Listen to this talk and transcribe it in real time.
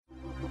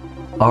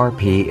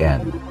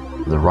RPN,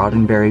 the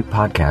Roddenberry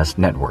Podcast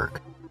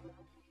Network.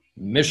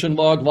 Mission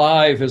Log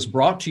Live is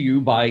brought to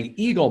you by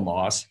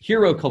Eaglemoss,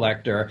 Hero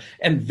Collector,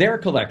 and their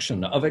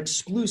collection of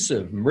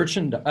exclusive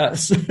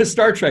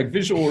Star Trek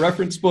visual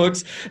reference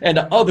books and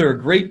other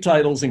great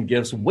titles and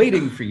gifts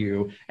waiting for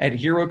you at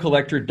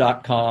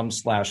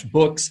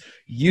herocollector.com/books.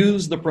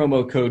 Use the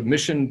promo code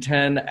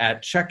Mission10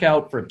 at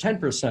checkout for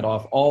 10%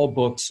 off all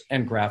books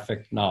and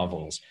graphic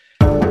novels.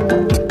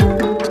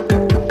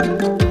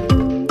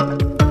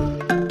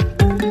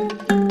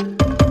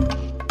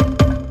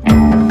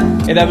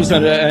 And that was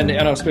an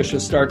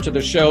inauspicious start to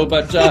the show,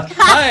 but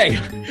hi,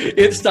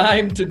 it's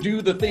time to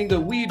do the thing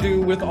that we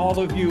do with all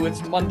of you.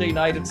 It's Monday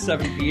night at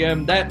 7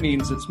 p.m. That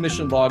means it's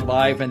Mission Log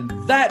Live, and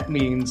that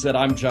means that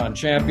I'm John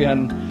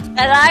Champion. And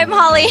I'm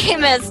Holly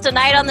Amos.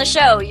 Tonight on the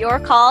show, your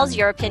calls,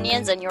 your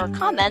opinions, and your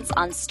comments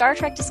on Star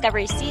Trek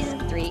Discovery Season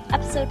 3,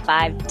 Episode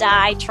 5,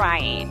 Die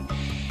Trying.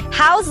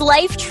 How's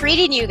life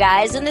treating you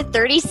guys in the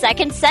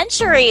 32nd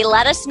century?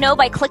 Let us know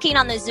by clicking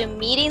on the Zoom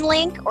meeting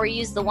link or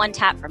use the one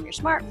tap from your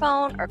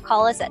smartphone or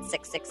call us at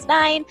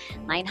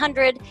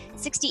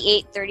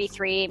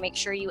 669-900-6833. Make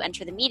sure you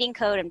enter the meeting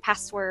code and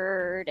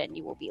password and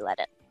you will be let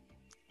in.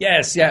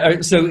 Yes,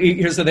 yeah. So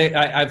here's the thing.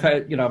 I've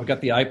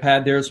got the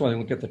iPad there, so I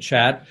look at the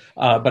chat,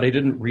 but I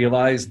didn't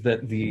realize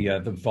that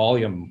the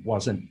volume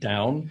wasn't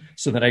down.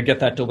 So then I get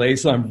that delay.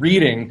 So I'm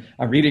reading,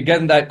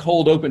 getting that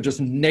cold open, just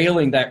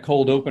nailing that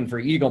cold open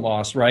for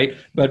Eaglemoss, right?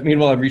 But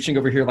meanwhile, I'm reaching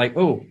over here like,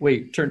 oh,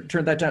 wait,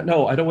 turn that down.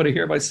 No, I don't want to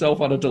hear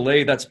myself on a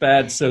delay. That's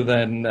bad. So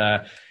then,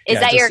 is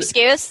that your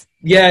excuse?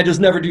 Yeah, just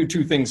never do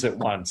two things at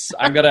once.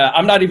 I'm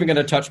not even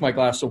gonna touch my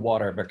glass of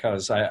water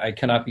because I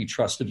cannot be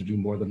trusted to do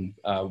more than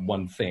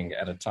one thing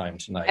at a time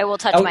tonight. I will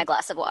touch my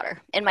glass of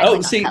water in my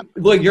cup.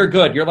 Look, you're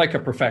good. You're like a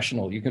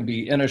professional. You can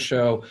be in a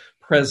show,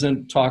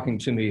 present, talking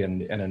to me,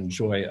 and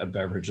enjoy a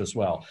beverage as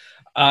well.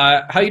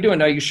 How you doing?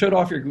 Now, you showed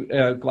off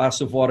your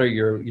glass of water,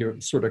 your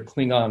sort of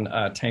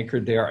Klingon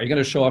tankard there. Are you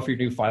going to show off your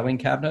new filing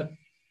cabinet?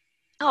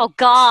 Oh,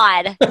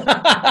 God.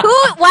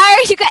 Why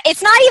are you guys?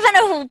 It's not even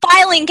a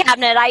filing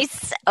cabinet.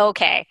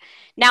 Okay.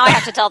 Now I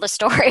have to tell the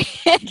story.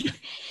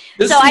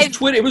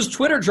 It was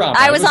Twitter drama.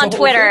 I was on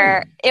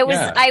Twitter.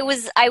 I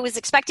was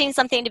expecting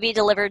something to be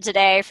delivered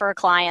today for a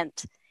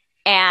client.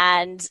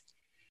 And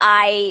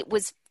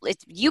it's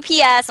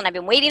UPS and I've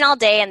been waiting all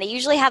day, and they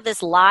usually have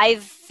this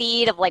live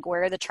feed of like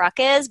where the truck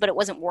is, but it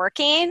wasn't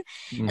working.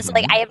 Mm-hmm. And so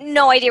I have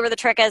no idea where the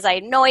truck is. I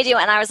have no idea.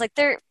 And I was like,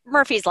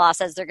 Murphy's Law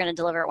says they're going to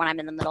deliver it when I'm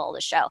in the middle of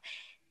the show.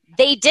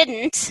 They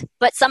didn't,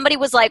 but somebody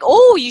was like,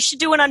 oh, you should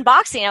do an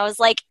unboxing. I was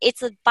like,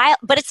 it's a file,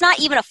 but it's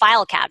not even a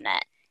file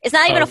cabinet. It's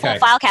not even a full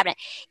file cabinet.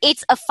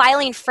 It's a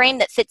filing frame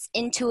that fits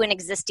into an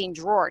existing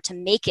drawer to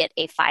make it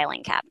a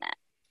filing cabinet.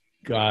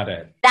 Got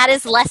it. That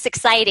is less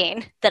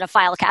exciting than a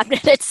file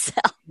cabinet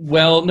itself.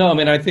 Well, no, I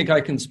mean, I think I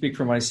can speak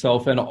for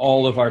myself and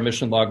all of our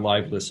Mission Log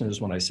Live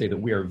listeners when I say that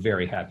we are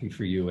very happy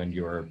for you and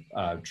your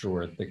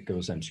drawer that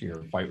goes into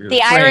your frame.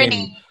 The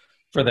irony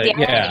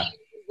that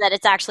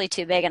it's actually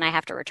too big and I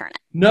have to return it.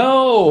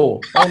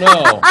 No. Oh,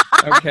 no.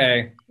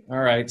 Okay. All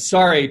right.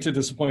 Sorry to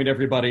disappoint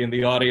everybody in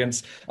the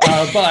audience.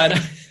 But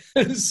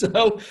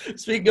so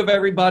speaking of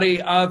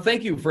everybody,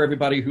 thank you for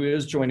everybody who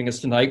is joining us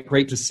tonight.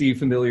 Great to see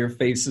familiar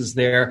faces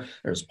there.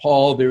 There's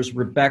Paul, there's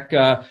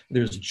Rebecca,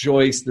 there's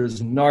Joyce,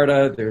 there's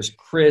Narda, there's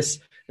Chris,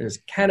 there's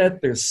Kenneth,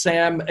 there's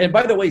Sam. And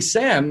by the way,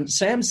 Sam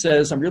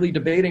says, I'm really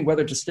debating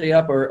whether to stay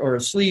up or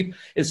asleep.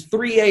 It's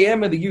 3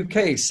 a.m. in the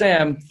UK.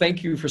 Sam,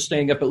 thank you for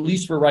staying up, at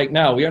least for right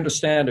now. We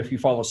understand if you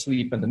fall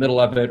asleep in the middle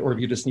of it or if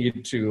you just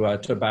need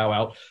to bow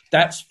out.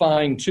 That's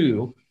fine,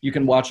 too. You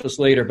can watch us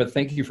later, but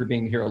thank you for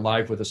being here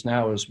live with us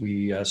now as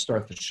we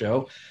start the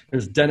show.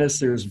 There's Dennis,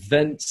 there's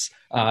Vince,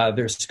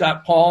 there's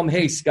Scott Palm.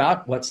 Hey,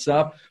 Scott, what's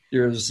up?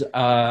 There's,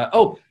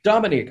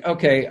 Dominic.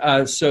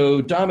 Okay,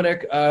 so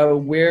Dominic,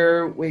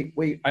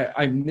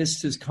 I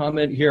missed his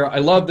comment here. I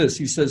love this.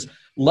 He says,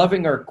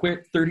 loving our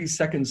quick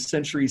 32nd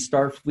century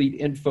Starfleet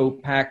info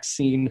pack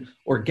scene,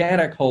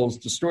 organic hulls,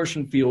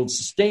 distortion fields,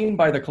 sustained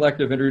by the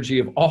collective energy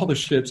of all the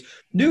ships,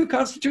 new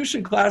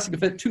Constitution classic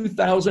event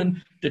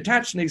 2000,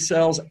 detached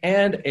nacelles,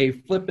 and a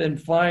flippin'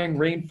 flying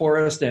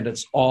rainforest, and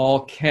it's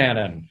all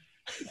canon.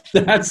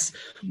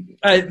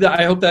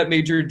 I hope that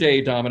made your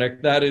day,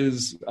 Dominic. That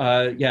is,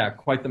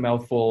 quite the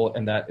mouthful,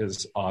 and that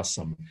is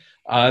awesome.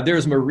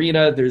 There's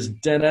Marina, there's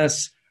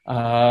Dennis.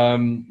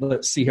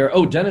 Let's see here.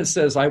 Oh, Dennis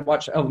says, I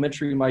watched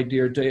Elementary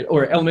Dear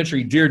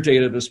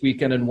Data this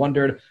weekend and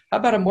wondered, how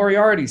about a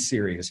Moriarty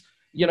series?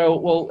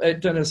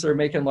 Dennis, they're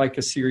making like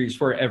a series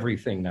for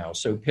everything now,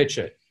 so pitch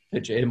it.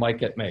 It might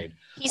get made.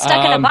 He's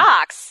stuck in a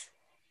box.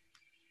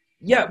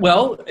 Yeah,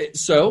 well,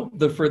 so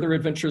the further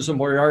adventures of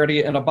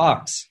Moriarty in a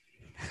box.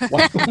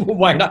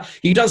 Why not?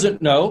 He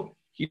doesn't know.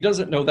 He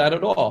doesn't know that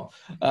at all.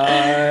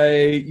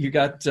 You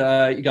got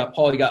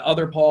Paul. You got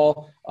other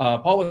Paul.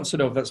 Paul wants to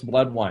know if that's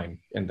blood wine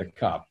in the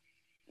cup.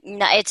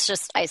 No, it's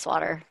just ice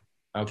water.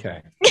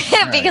 Okay.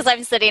 Because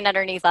I'm sitting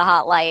underneath a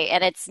hot light,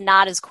 and it's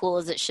not as cool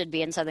as it should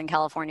be in Southern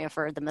California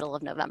for the middle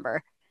of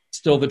November.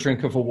 Still the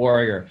drink of a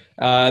warrior.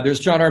 There's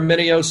John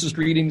Arminios'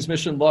 greetings,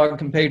 mission log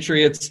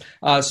compatriots.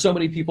 So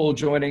many people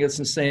joining us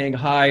and saying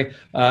hi.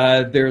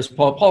 There's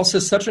Paul. Paul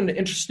says, such an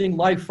interesting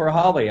life for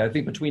Holly. I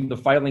think between the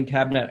filing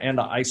cabinet and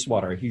the ice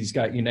water, he's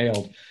got you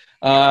nailed.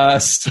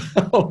 And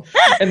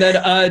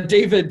then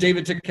David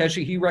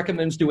Takeshi, he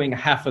recommends doing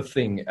half a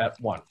thing at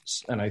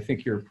once. And I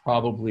think you're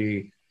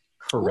probably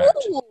correct.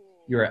 Ooh.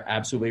 You're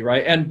absolutely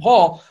right. And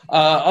Paul,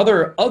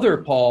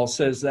 other Paul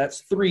says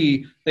that's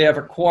 3. They have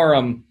a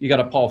quorum. You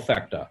got a Paul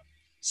Fecta.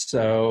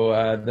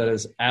 So that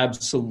is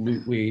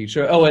absolutely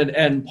sure. Oh,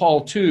 and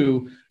Paul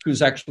 2,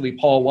 who's actually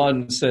Paul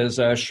 1, says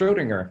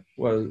Schrodinger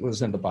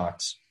was in the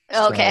box.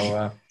 Okay.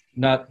 So,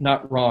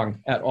 not wrong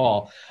at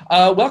all.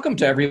 Welcome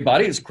to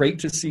everybody. It's great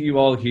to see you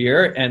all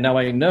here. And now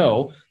I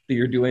know that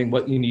you're doing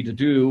what you need to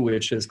do,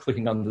 which is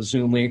clicking on the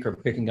Zoom link or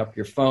picking up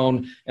your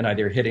phone and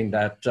either hitting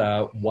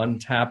that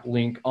one-tap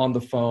link on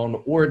the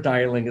phone or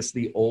dialing us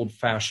the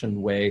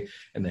old-fashioned way.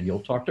 And then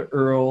you'll talk to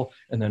Earl,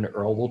 and then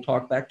Earl will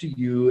talk back to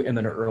you, and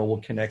then Earl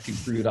will connect you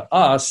through to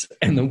us,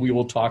 and then we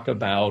will talk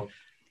about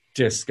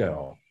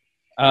disco.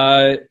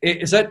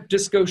 Is that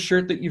disco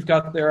shirt that you've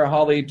got there,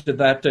 Holly?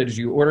 Did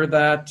you order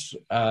that?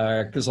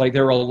 Because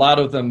there were a lot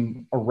of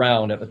them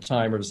around at the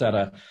time. Or was that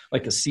a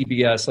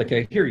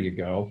CBS? Here you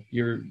go.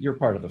 You're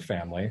part of the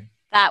family.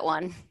 That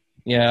one.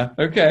 Yeah.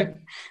 Okay.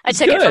 I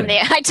took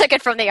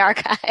it from the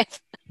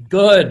archive.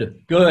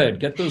 Good.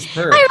 Get those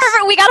perks. I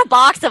remember we got a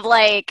box of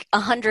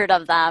 100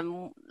 of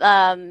them.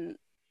 It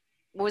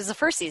was the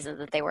first season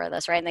that they wear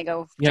this, right? And they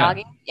go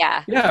jogging.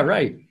 Yeah. Yeah.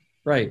 Right.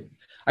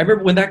 I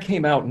remember when that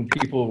came out and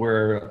people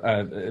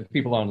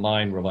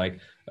online were like,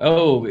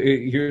 oh,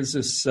 here's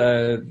this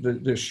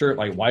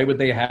shirt. Why would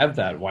they have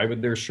that? Why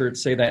would their shirt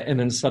say that? And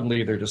then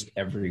suddenly they're just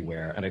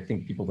everywhere. And I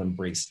think people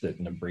embraced it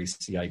and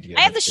embraced the idea.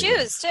 I have the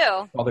shoes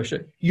too. All their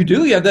shit. You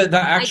do? Yeah, the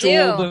actual.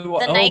 I do.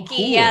 The Nike,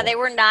 cool. Yeah, they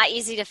were not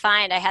easy to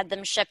find. I had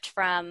them shipped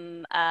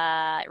from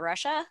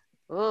Russia.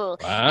 Ooh.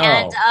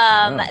 Wow.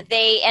 And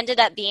they ended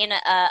up being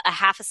a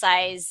half a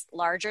size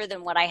larger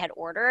than what I had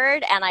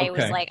ordered. And I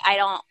was like, I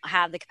don't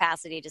have the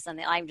capacity to send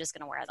them. I'm just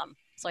going to wear them.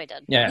 So I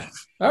did. Yeah.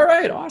 All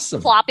right.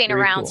 Awesome. Flopping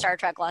Very around cool. Star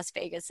Trek Las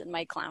Vegas in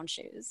my clown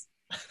shoes.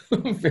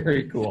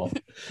 Very cool.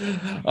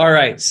 All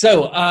right.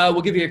 So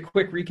we'll give you a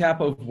quick recap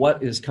of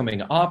what is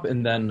coming up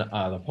and then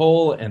the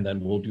poll, and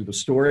then we'll do the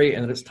story.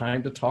 And then it's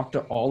time to talk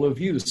to all of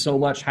you. So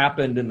much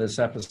happened in this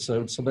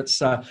episode. So let's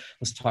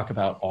talk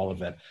about all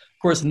of it.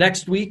 Of course,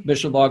 next week,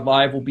 Mission Log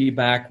Live will be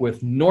back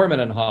with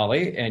Norman and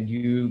Holly, and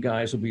you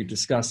guys will be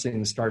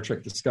discussing Star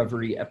Trek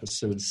Discovery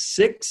Episode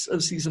 6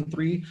 of Season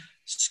 3,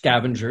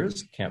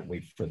 Scavengers. Can't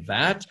wait for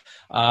that.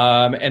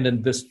 And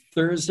then this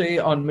Thursday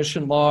on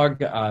Mission Log,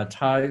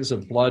 Ties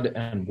of Blood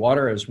and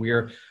Water, as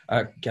we're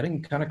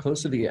getting kind of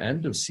close to the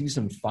end of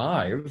Season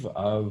 5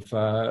 of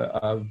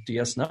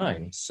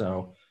DS9.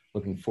 So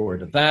looking forward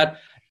to that.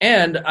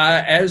 And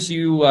as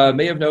you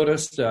may have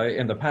noticed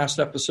in the past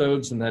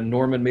episodes, and then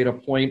Norman made a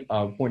point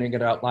of pointing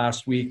it out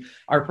last week,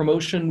 our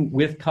promotion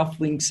with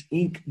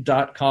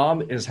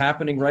cufflinksinc.com is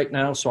happening right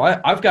now. So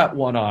I've got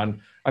one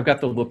on. I've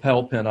got the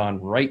lapel pin on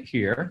right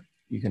here.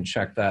 You can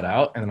check that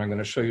out. And then I'm going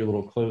to show you a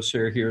little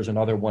closer. Here's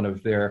another one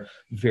of their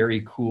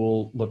very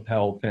cool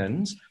lapel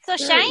pins. So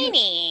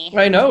shiny.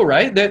 I know,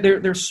 right?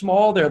 They're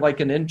small. They're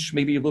like an inch,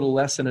 maybe a little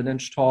less than an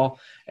inch tall.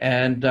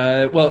 And,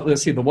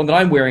 let's see. The one that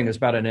I'm wearing is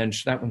about an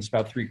inch. That one's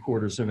about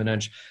 3/4 of an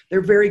inch.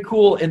 They're very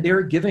cool. And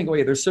they're giving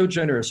away, they're so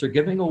generous. They're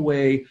giving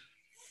away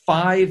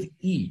 5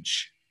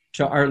 each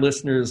to our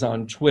listeners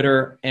on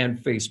Twitter and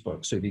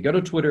Facebook. So if you go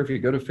to Twitter, if you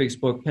go to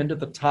Facebook, pinned at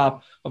the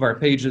top of our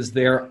pages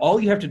there, all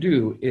you have to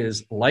do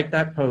is like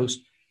that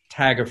post,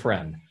 tag a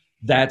friend.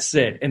 That's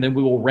it. And then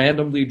we will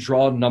randomly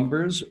draw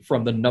numbers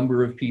from the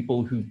number of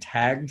people who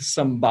tagged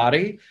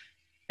somebody,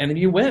 and then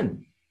you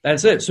win.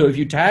 That's it. So if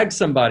you tag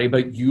somebody,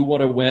 but you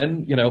want to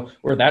win,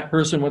 or that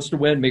person wants to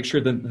win, make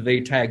sure that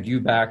they tag you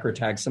back or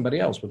tag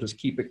somebody else. We'll just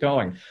keep it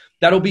going.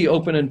 That'll be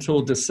open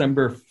until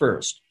December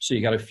 1st. So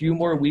you got a few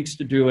more weeks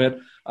to do it.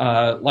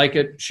 Like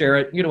it, share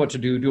it, you know what to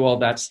do all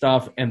that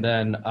stuff. And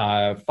then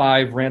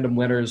 5 random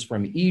winners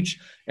from each.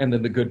 And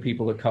then the good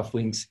people at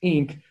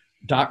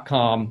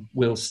cufflinksinc.com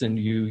will send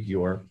you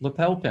your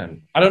lapel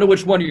pin. I don't know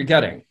which one you're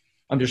getting.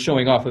 I'm just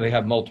showing off that they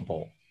have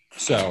multiple.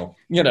 So,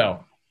 yeah.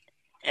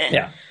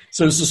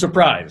 So it's a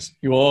surprise.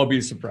 You will all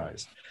be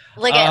surprised.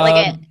 Look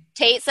at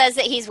Tate says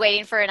that he's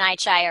waiting for an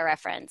Ichaya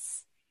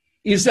reference.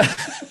 Me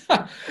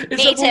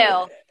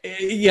too.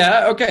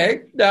 Yeah,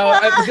 okay. Now,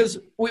 because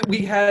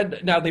we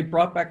had, now they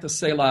brought back the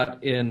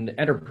Selat in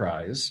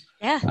Enterprise.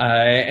 Yeah.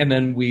 And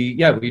then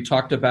we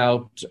talked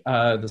about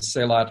the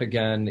Selat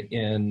again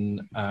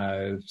in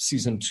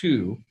season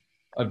 2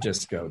 of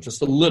Disco.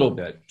 Just a little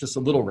bit, just a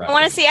little reference. I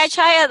want to see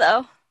Ichaya,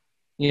 though.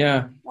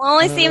 Yeah. We'll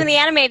only see him in the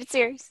animated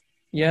series.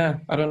 Yeah,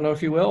 I don't know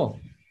if you will.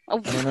 I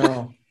don't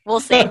know. We'll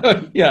see.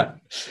 Yeah.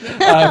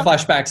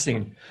 Flashback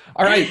scene.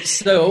 All right.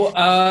 So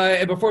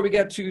before we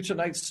get to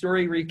tonight's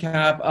story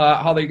recap,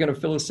 how are you going to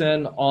fill us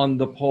in on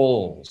the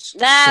polls?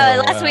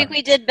 Last week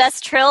we did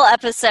Best Trill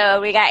episode.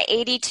 We got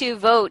 82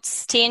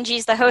 votes.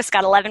 TNG's the host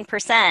got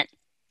 11%.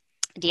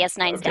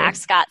 DS9's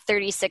DAX got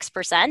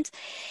 36%.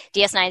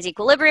 DS9's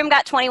Equilibrium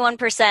got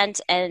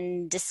 21%,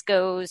 and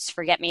Disco's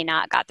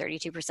Forget-Me-Not got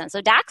 32%.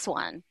 So DAX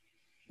won.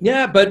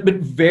 Yeah, but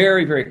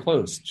very, very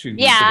close to.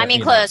 Yeah, I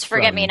mean, close.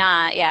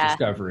 Forget-Me-Not, yeah.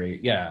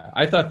 Discovery, yeah.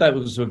 I thought that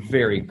was a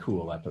very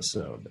cool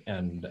episode,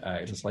 and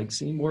I just like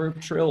seeing more of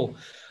Trill.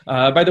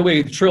 By the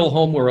way, Trill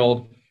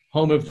Homeworld,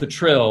 home of the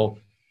Trill,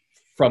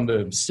 from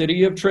the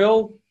city of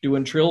Trill,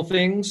 doing Trill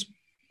things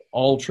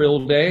all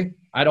Trill day.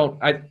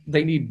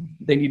 They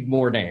need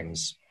more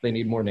names. They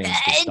need more names.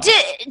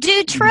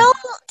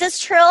 Does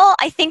Trill,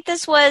 I think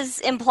this was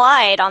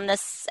implied on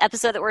this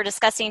episode that we're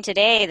discussing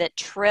today, that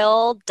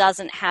Trill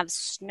doesn't have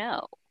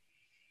snow.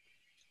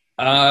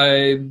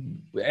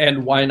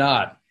 And why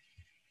not?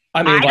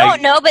 I mean, I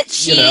don't know, but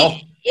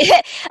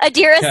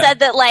Adira said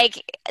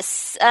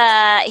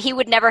that he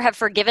would never have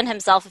forgiven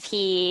himself if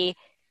he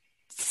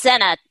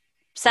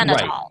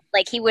Senatol.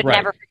 Like he would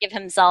never forgive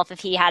himself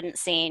if he hadn't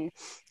seen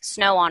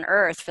snow on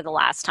Earth for the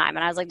last time.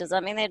 And I was like, does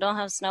that mean they don't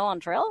have snow on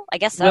Trill? I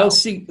guess so. Well,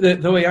 see,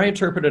 the way I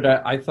interpreted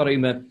it, I thought he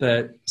meant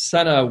that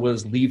Senna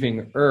was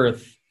leaving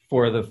Earth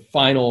for the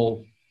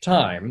final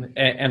time.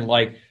 And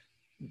like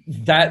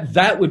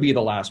that would be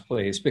the last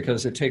place,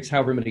 because it takes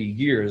however many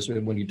years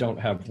when you don't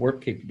have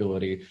warp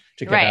capability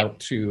to get out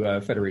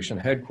to Federation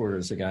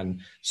headquarters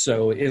again.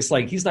 So it's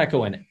like he's not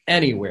going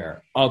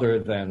anywhere other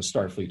than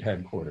Starfleet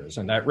headquarters.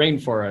 And that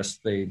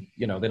rainforest, they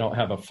don't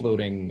have a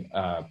floating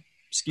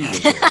ski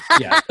resort.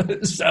 Yeah.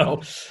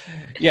 So,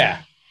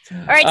 yeah.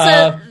 All right,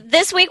 so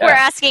this week we're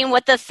asking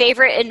what the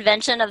favorite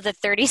invention of the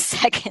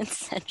 32nd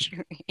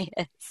century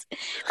is.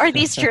 Are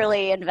these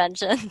truly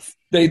inventions?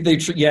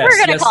 Yes,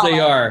 they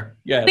are.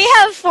 Yes. We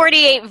have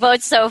 48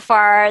 votes so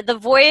far. The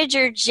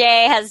Voyager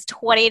J has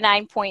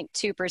 29.2%.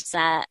 It's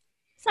not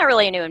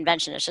really a new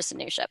invention, it's just a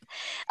new ship.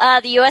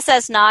 The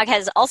USS Nog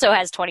also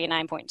has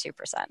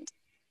 29.2%.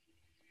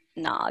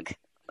 Nog.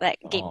 That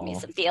gave me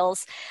some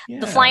feels. Yeah.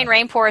 The Flying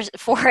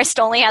Rainforest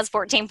only has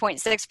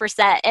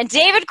 14.6%, and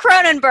David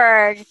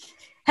Cronenberg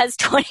has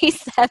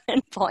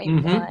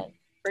 27.1%.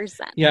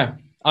 Yeah,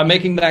 I'm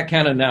making that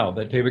canon now,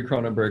 that David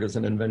Cronenberg is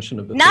an invention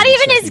of the not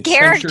even his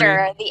character,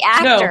 century. The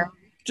actor. No,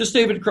 just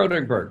David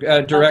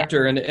Cronenberg,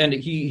 director, and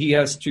he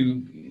has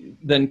to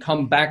then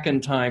come back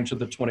in time to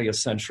the 20th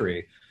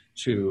century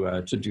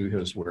to do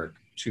his work,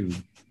 to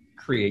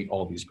create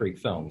all these great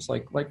films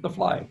like The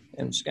Fly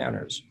and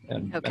Scanners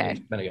and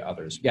many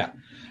others. Yeah.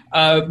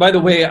 By the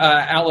way,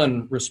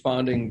 Alan,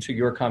 responding to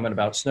your comment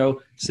about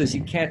snow, says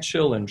you can't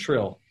chill and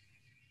Trill.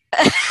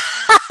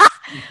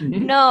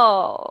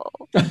 No.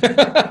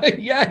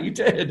 Yeah, he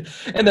did.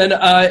 And then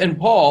and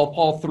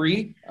Paul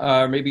 3,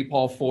 maybe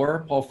Paul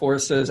 4. Paul 4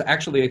 says,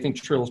 actually, I think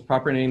Trill's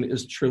proper name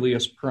is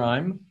Trillius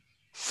Prime.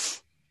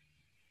 Is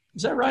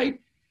that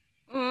right?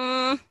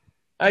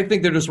 I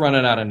think they're just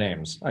running out of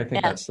names. I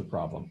think that's the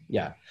problem.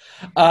 Yeah.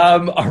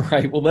 All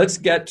right. Well, let's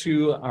get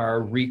to our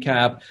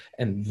recap,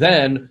 and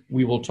then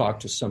we will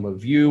talk to some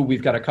of you.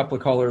 We've got a couple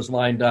of callers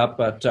lined up,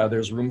 but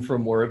there's room for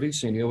more of you,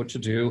 so you know what to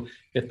do.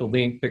 Hit the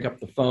link, pick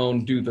up the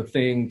phone, do the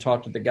thing,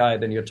 talk to the guy,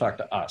 then you'll talk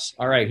to us.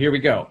 All right, here we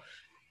go.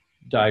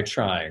 Die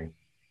trying.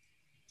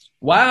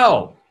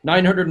 Wow.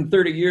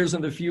 930 years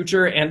in the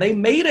future, and they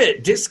made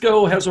it.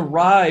 Disco has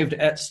arrived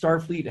at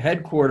Starfleet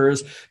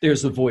headquarters.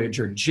 There's the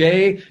Voyager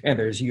J, and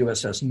there's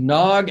USS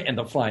Nog, and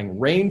the Flying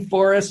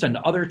Rainforest, and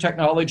other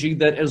technology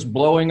that is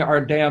blowing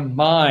our damn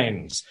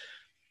minds.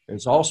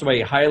 There's also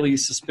a highly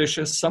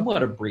suspicious,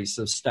 somewhat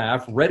abrasive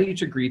staff ready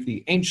to greet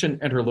the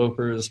ancient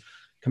interlopers.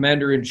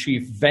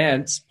 Commander-in-Chief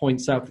Vance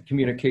points out the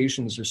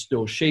communications are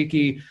still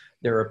shaky.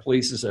 There are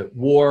places at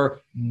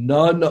war.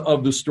 None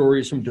of the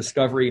stories from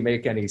Discovery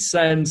make any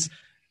sense.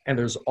 And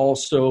there's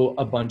also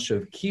a bunch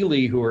of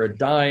Keeley who are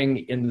dying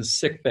in the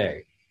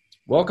sickbay.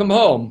 Welcome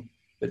home,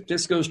 but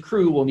Disco's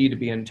crew will need to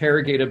be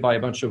interrogated by a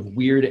bunch of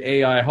weird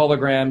AI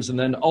holograms and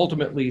then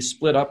ultimately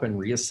split up and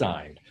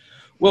reassigned.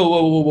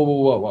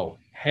 Whoa.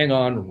 Hang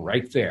on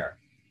right there.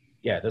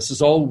 Yeah, this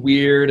is all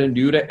weird and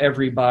new to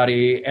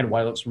everybody, and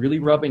while it's really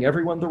rubbing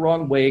everyone the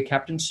wrong way,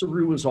 Captain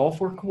Saru is all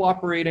for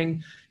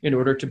cooperating in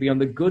order to be on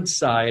the good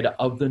side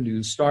of the new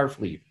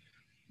Starfleet.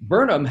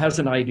 Burnham has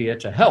an idea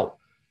to help,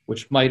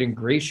 which might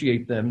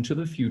ingratiate them to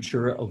the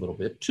future a little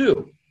bit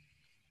too.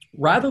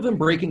 Rather than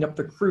breaking up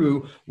the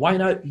crew, why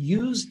not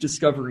use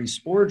Discovery's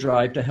spore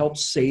drive to help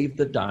save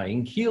the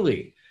dying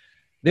Keeley?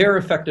 They're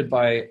affected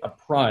by a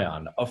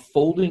prion, a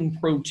folding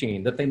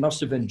protein that they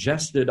must have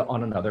ingested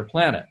on another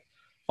planet.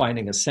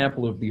 Finding a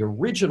sample of the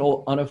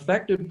original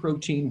unaffected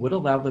protein would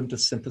allow them to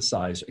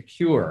synthesize a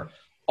cure.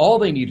 All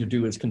they need to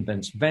do is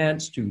convince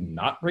Vance to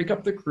not break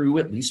up the crew,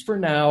 at least for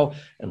now,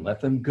 and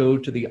let them go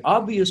to the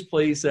obvious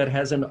place that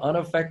has an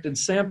unaffected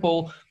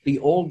sample, the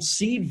old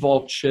seed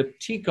vault ship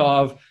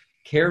Tikov,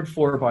 cared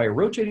for by a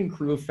rotating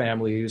crew of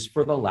families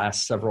for the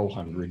last several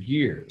hundred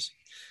years.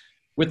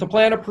 With the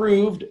plan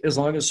approved, as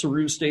long as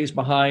Saru stays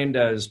behind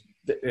as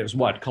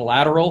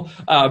collateral,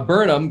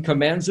 Burnham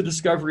commands the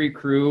Discovery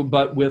crew,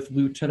 but with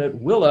Lieutenant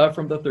Willa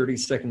from the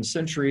 32nd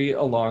century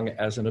along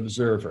as an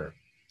observer.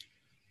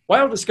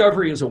 While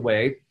Discovery is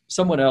away,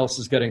 someone else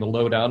is getting the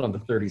lowdown on the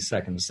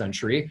 32nd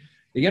century.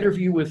 The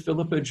interview with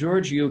Philippa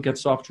Georgiou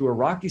gets off to a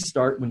rocky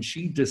start when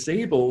she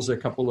disables a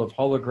couple of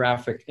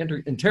holographic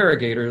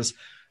interrogators.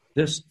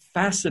 This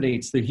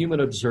fascinates the human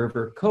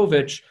observer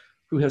Kovich,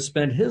 who has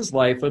spent his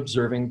life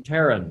observing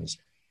Terrans.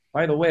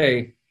 By the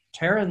way,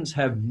 Terrans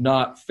have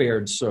not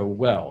fared so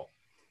well.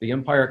 The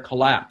Empire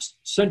collapsed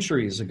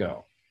centuries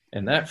ago,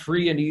 and that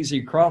free and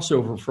easy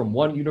crossover from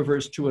one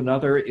universe to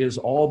another is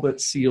all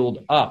but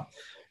sealed up.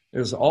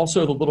 There's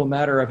also the little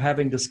matter of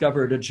having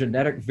discovered a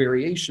genetic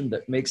variation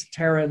that makes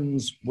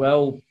Terrans,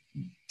 well,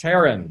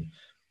 Terran.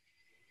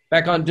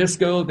 Back on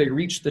Disco, they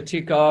reach the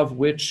Tikov,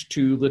 which,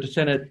 to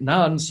Lieutenant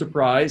Nan's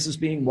surprise, is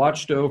being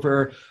watched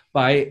over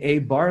by a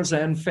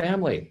Barzan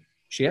family.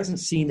 She hasn't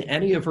seen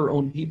any of her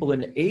own people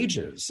in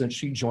ages since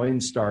she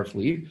joined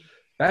Starfleet.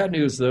 Bad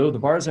news, though, the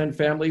Barzan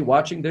family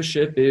watching this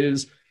ship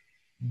is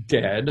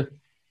dead,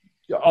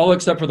 all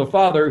except for the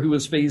father, who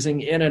is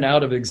phasing in and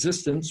out of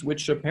existence,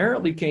 which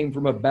apparently came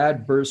from a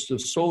bad burst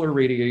of solar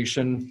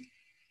radiation.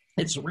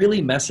 It's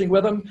really messing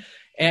with him.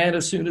 And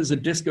as soon as the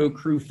Disco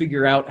crew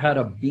figure out how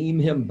to beam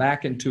him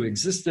back into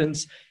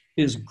existence,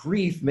 his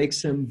grief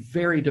makes him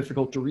very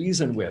difficult to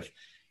reason with.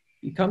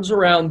 He comes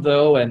around,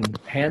 though, and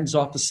hands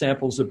off the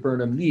samples that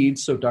Burnham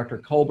needs so Dr.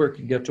 Culber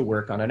can get to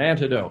work on an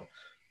antidote.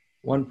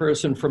 One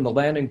person from the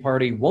landing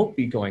party won't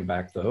be going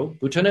back, though.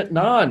 Lieutenant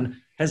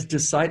Nan has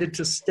decided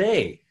to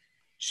stay.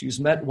 She's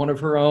met one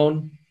of her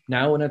own,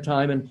 now in a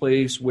time and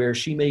place where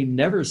she may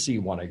never see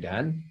one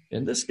again.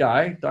 And this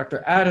guy,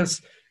 Dr.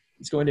 Addis,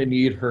 is going to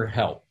need her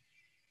help.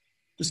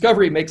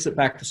 Discovery makes it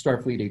back to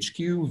Starfleet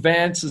HQ.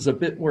 Vance is a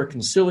bit more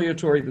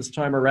conciliatory this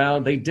time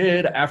around. They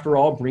did, after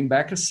all, bring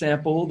back a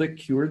sample that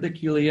cured the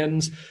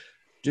Keelians.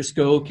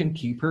 Disco can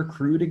keep her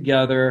crew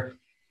together,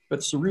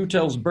 but Saru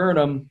tells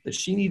Burnham that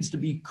she needs to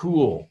be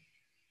cool.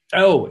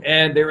 Oh,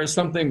 and there is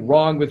something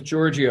wrong with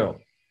Georgiou.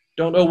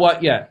 Don't know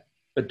what yet,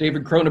 but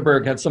David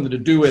Cronenberg had something to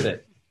do with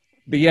it.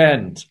 The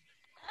end.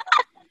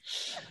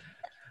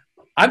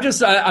 I'm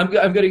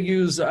going to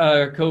use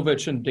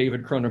Kovich and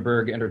David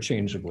Cronenberg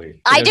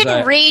interchangeably. I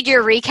didn't read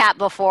your recap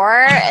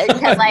before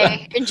because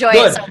I enjoy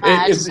it so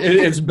much.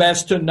 It's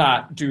best to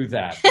not do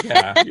that.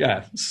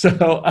 Yeah.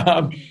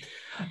 So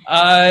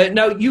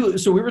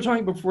so we were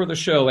talking before the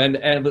show,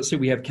 and let's see,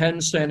 we have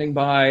Ken standing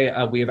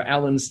by, we have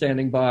Alan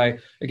standing by.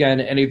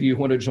 Again, any of you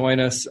who want to join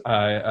us,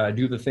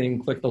 do the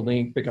thing, click the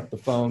link, pick up the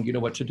phone, you know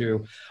what to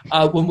do.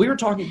 When we were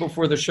talking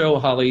before the show,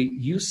 Holly,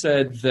 you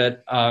said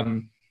that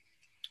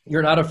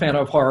you're not a fan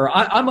of horror.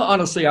 I'm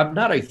honestly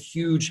not a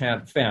huge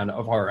fan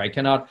of horror. I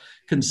cannot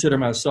consider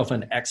myself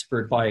an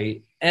expert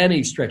by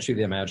any stretch of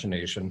the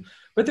imagination.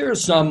 But there are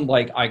some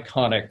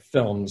iconic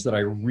films that I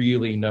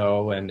really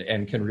know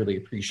and can really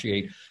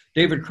appreciate.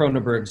 David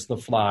Cronenberg's The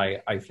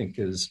Fly, I think,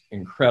 is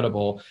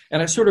incredible.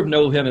 And I sort of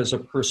know him as a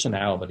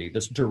personality,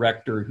 this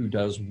director who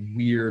does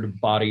weird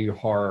body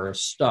horror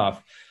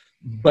stuff.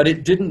 But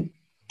it didn't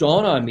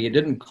dawn on me, it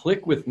didn't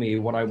click with me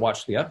when I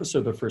watched the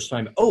episode the first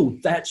time. Oh,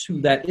 that's who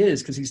that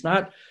is, because he's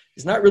not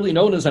really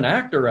known as an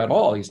actor at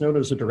all. He's known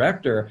as a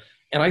director.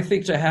 And I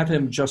think to have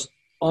him just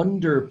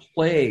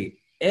underplay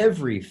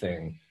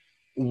everything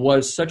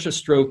was such a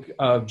stroke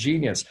of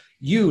genius.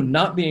 You,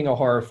 not being a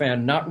horror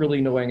fan, not really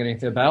knowing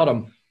anything about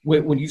him,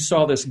 when you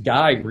saw this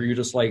guy, were you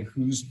just like,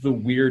 who's the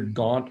weird,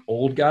 gaunt,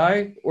 old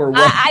guy? Or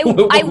what? I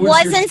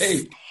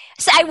wasn't.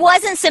 So I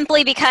wasn't,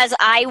 simply because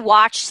I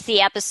watched the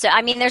episode.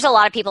 I mean, there's a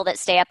lot of people that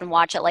stay up and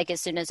watch it as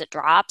soon as it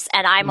drops.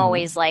 And I'm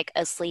always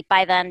asleep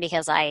by then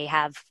because I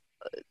have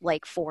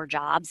 4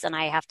 jobs and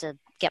I have to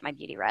get my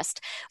beauty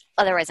rest.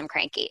 Otherwise I'm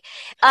cranky.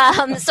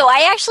 So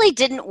I actually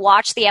didn't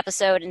watch the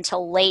episode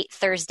until late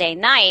Thursday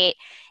night.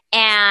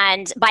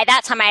 And by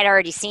that time I had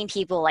already seen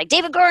people like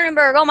David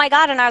Cronenberg. Oh my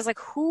God. And I was like,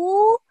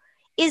 who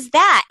is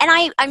that? And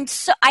I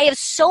have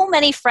so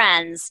many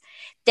friends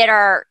that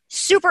are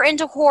super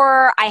into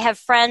horror. I have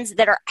friends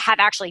that have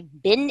actually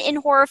been in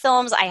horror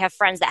films. I have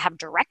friends that have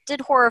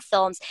directed horror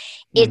films.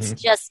 It's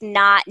just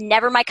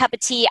never my cup of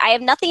tea. I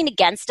have nothing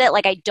against it.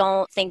 I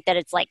don't think that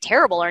it's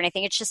terrible or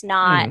anything. It's just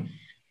not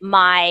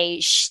my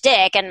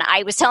shtick. And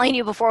I was telling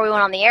you before we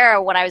went on the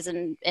air, when I was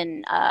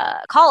in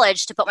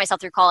college, to put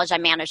myself through college, I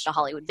managed a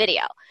Hollywood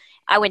Video.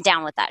 I went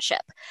down with that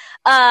ship.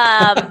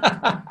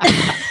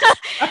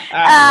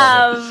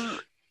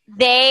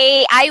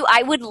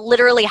 I would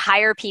literally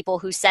hire people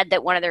who said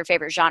that one of their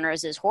favorite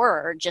genres is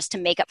horror just to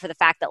make up for the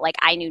fact that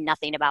I knew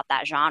nothing about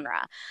that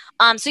genre.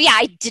 So yeah,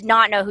 I did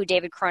not know who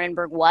David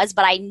Cronenberg was,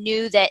 but I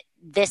knew that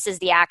this is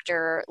the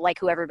actor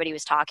who everybody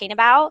was talking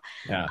about.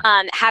 Yeah.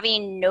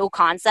 Having no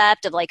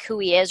concept of who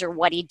he is or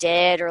what he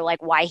did or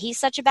why he's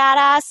such a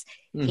badass.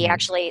 He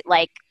actually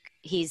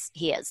he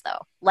is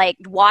though.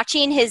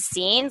 Watching his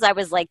scenes, I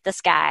was like,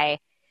 this guy,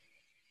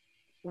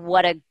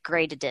 what a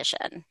great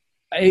addition.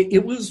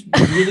 It was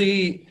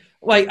really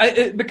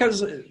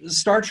because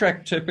Star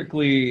Trek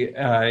typically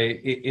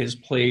is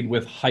played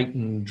with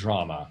heightened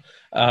drama.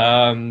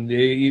 Obviously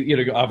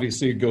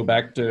go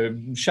back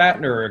to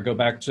Shatner, or go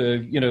back to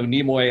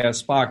Nimoy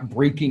as Spock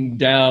breaking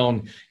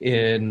down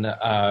in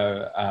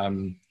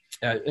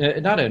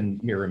not in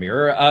Mirror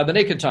Mirror, The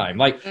Naked Time,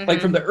 like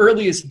from the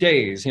earliest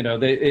days,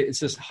 it's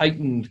this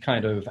heightened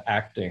kind of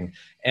acting,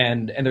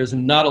 and there's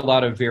not a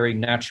lot of very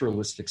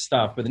naturalistic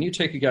stuff. But then you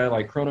take a guy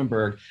like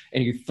Cronenberg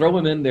and you throw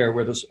him in there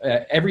where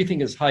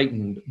everything is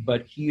heightened,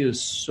 but he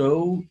is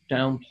so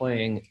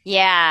downplaying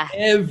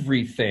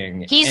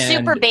everything. He's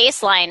super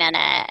baseline in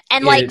it,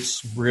 and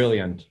it's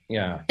brilliant.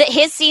 Yeah,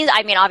 his scenes.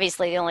 I mean,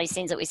 obviously, the only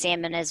scenes that we see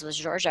him in was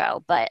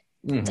Giorgio, but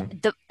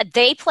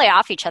they play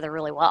off each other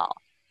really well.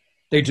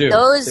 They do.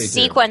 Those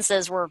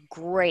sequences were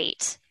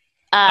great.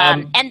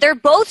 And they're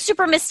both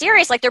super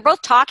mysterious. Like, they're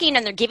both talking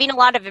and they're giving a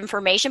lot of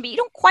information, but you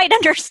don't quite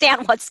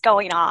understand what's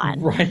going on.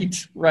 Right.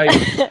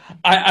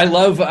 I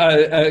love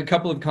a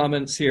couple of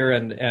comments here,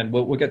 and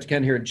we'll get to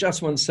Ken here in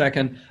just one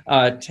second.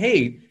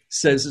 Tate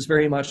says it's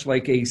very much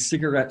like a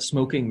cigarette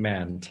smoking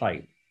man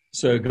type.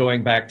 So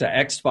going back to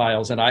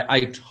X-Files, and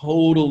I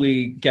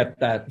totally get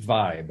that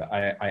vibe.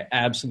 I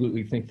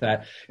absolutely think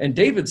that. And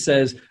David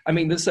says, I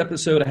mean, this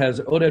episode has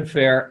Oded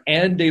Fehr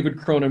and David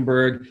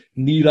Cronenberg.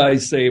 Need I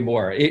say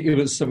more? It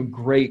was some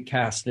great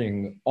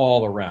casting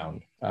all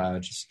around,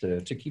 just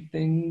to keep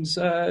things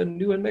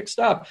new and mixed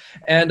up.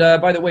 And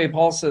by the way,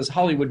 Paul says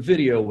Hollywood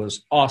Video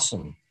was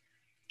awesome.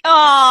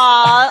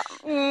 Aw,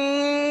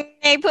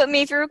 they put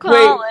me through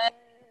college.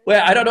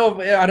 Well, I don't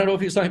know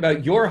if he's talking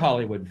about your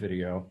Hollywood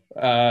Video.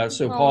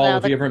 Paul,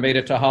 have you ever made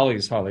it to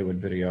Holly's Hollywood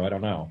Video? I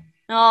don't know.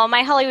 Oh,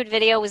 my Hollywood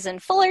Video was in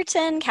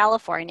Fullerton,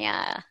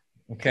 California.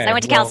 Okay. I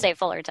went to Cal State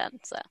Fullerton.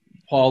 So.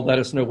 Paul, let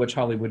us know which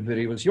Hollywood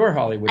Video was your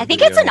Hollywood Video. I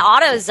think it's an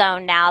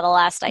AutoZone now, the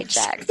last I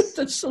checked.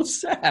 That's so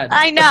sad.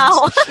 I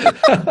know.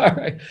 All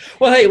right.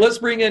 Well, hey, let's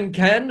bring in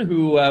Ken,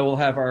 who will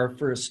have our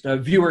first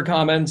viewer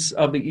comments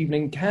of the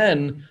evening.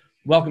 Ken,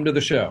 welcome to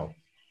the show.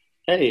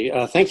 Hey,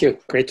 thank you.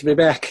 Great to be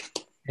back.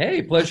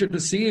 Hey, pleasure to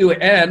see you.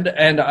 And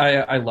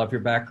I love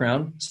your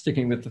background,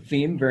 sticking with the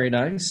theme. Very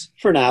nice.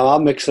 For now, I'll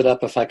mix it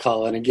up if I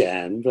call in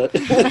again. But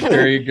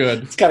very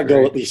good. It's got to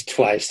go at least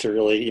twice to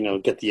really,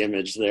 get the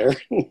image there.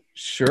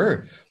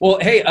 Sure. Well,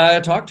 hey,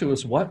 talk to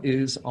us. What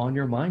is on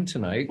your mind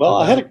tonight? Well,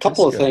 I had a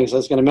couple of things I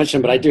was going to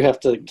mention, but I do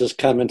have to just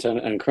comment on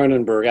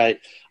Cronenberg.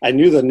 I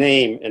knew the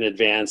name in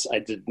advance. I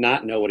did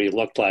not know what he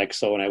looked like.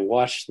 So when I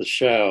watched the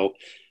show,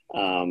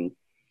 I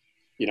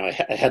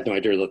had no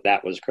idea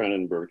that was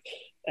Cronenberg.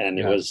 And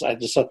it was, I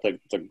just thought the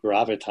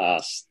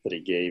gravitas that he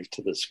gave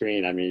to the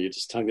screen. I mean, you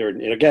just hung there.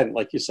 And again,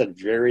 like you said,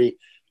 very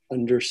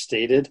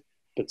understated,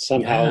 but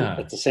somehow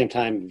at the same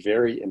time,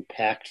 very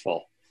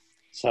impactful.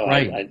 So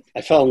I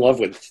fell in love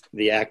with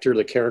the actor,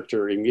 the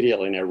character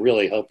immediately. And I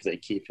really hope they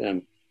keep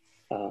him,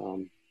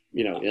 later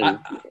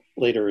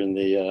in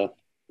the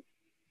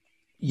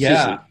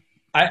season.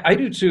 I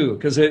do too.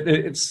 Cause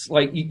it's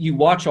like you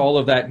watch all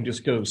of that and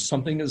just go,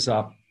 something is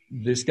up.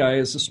 This guy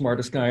is the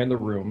smartest guy in the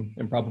room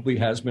and probably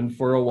has been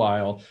for a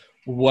while.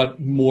 What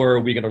more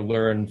are we going to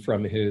learn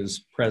from his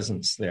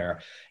presence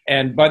there?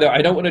 And by the way,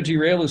 I don't want to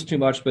derail this too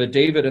much, but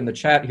David in the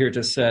chat here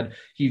just said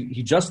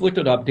he just looked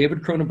it up.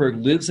 David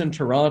Cronenberg lives in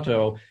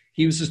Toronto.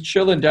 He was just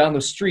chilling down the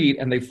street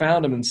and they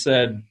found him and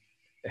said,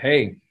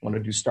 hey, want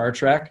to do Star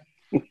Trek?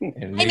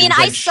 And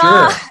I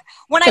saw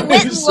when I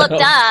went and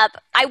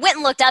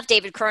looked up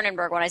David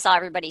Cronenberg when I saw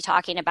everybody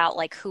talking about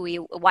like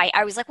why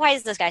I was like, why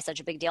is this guy such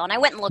a big deal? And I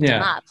went and looked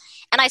him up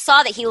and I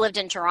saw that he lived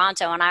in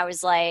Toronto and I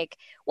was like,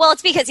 well,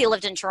 it's because he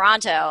lived in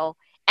Toronto.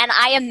 And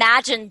I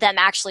imagined them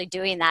actually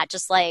doing that,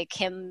 just like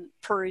him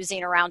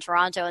perusing around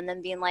Toronto and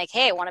then being like,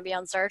 hey, want to be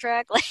on Star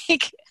Trek?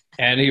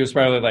 And he was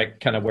probably like,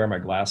 can I wear my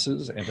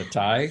glasses and a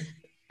tie?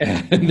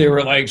 And they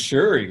were like,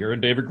 sure, you're a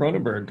David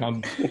Cronenberg.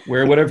 Come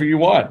wear whatever you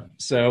want.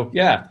 So,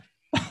 yeah.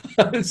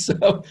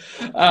 Hollywood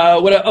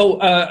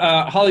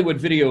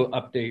Video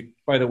update,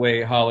 by the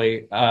way,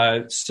 Holly.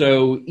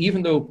 So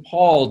even though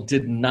Paul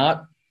did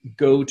not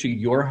go to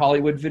your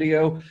Hollywood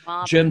Video,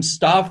 Jim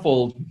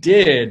Stoffel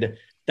did.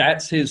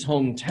 That's his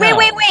hometown. Wait.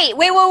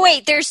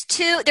 There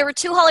were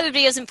two Hollywood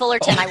Videos in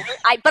Fullerton.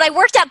 But I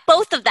worked at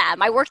both of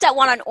them. I worked at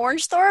one on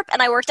Orangethorpe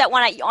and I worked at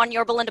one on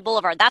Yorba Linda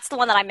Boulevard. That's the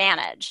one that I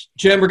managed.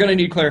 Jim, we're going to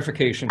need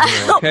clarification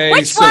here, okay?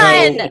 Which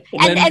one?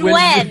 And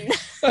when?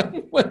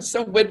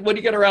 So when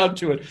you get around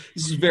to it,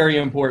 this is very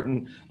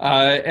important.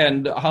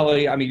 And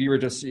Holly, I mean, you were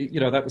just,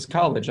 that was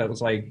college. That was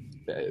like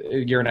a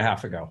year and a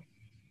half ago,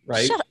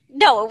 right?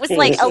 No, it was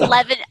like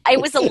 11. It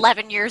was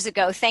 11 years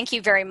ago. Thank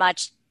you very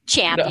much,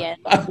 champion.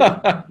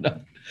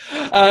 No.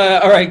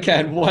 All right,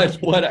 Ken.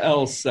 What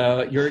else?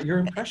 Your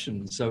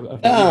impressions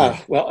of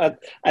well,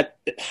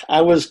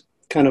 I was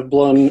kind of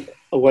blown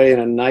away in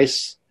a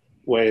nice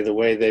way. The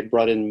way they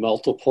brought in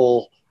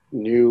multiple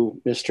new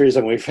mysteries,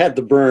 and we've had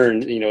the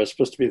Burn. It's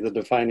supposed to be the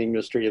defining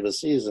mystery of the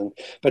season,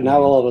 but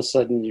now all of a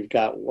sudden you've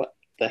got what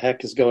the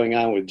heck is going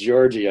on with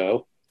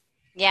Giorgio.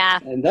 Yeah.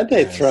 And then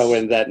they throw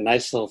in that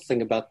nice little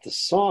thing about the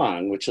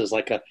song, which is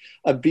like a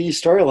B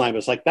storyline.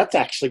 It's like, that's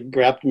actually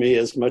grabbed me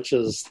as much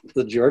as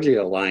the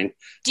Giorgio line.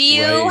 Do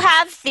you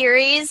have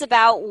theories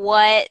about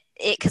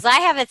because I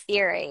have a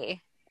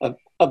theory.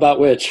 About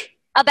which?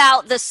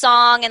 About the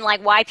song and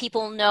like why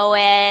people know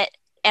it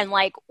and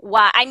like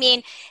why, I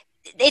mean,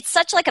 it's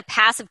such like a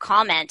passive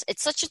comment.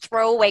 It's such a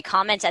throwaway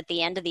comment at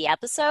the end of the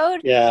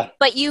episode. Yeah.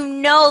 But you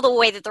know the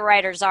way that the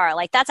writers are.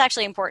 Like, that's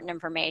actually important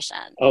information.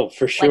 Oh,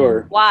 for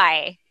sure. Like,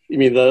 why? You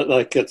mean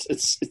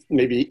it's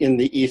maybe in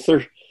the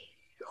ether?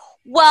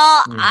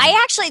 Well,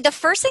 the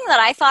first thing that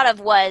I thought of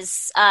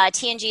was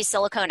TNG's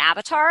Silicone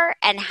Avatar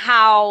and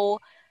how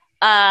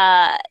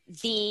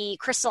the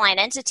crystalline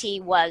entity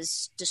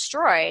was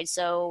destroyed.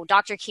 So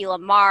Dr. Keela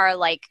Mar,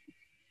 like,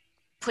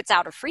 puts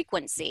out a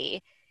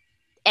frequency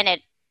and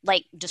it,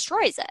 like,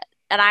 destroys it.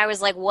 And I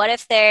was like, what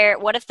if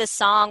the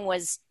song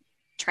was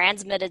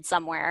transmitted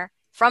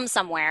from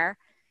somewhere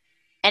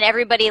and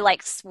everybody,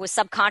 like, was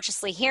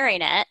subconsciously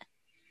hearing it,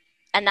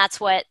 and that's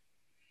what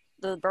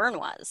the burn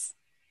was?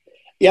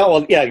 Yeah,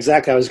 well, yeah,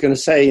 exactly. I was going to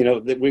say, you know,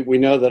 that we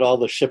know that all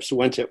the ships all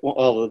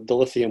the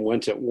dilithium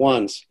went at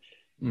once,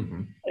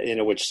 you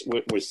know, which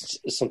was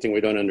something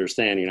we don't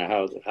understand, you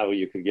know, how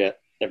you could get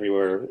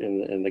everywhere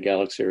in the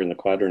galaxy or in the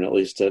quadrant, at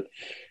least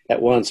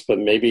at once. But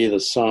maybe the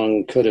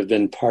song could have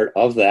been part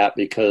of that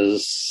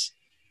because,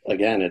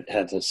 again, it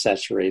had to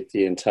saturate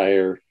the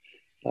entire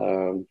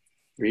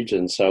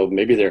region. So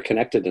maybe they're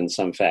connected in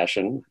some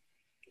fashion.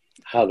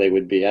 How they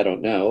would be, I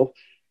don't know.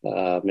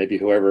 Maybe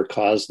whoever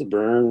caused the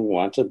burn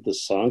wanted the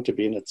song to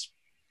be in its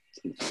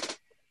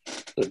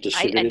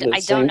distributed at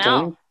the same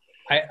time.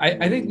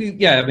 I think,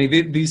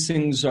 these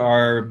things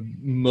are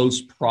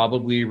most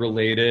probably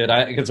related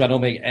because I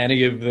don't think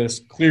any of this,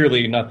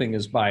 clearly nothing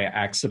is by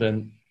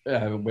accident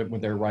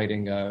when they're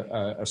writing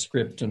a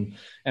script and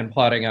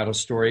plotting out a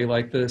story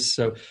like this.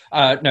 So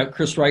now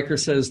Chris Riker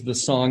says the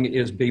song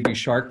is Baby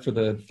Shark for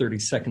the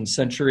 32nd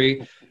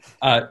century.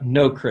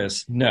 No,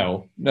 Chris,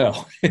 no,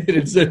 it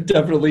is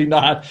definitely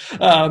not.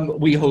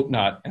 We hope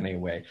not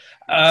anyway.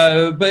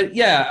 But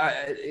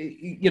yeah,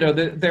 you know,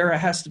 there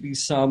has to be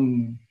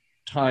some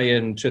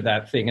tie-in to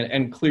that thing.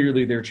 And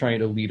clearly they're trying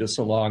to lead us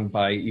along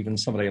by even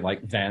somebody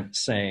like Vance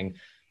saying,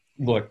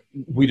 look,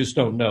 we just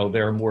don't know.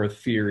 There are more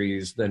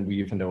theories than we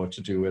even know what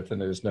to do with,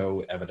 and there's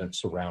no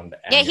evidence around.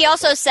 Yeah, he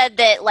also said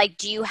that, like,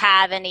 do you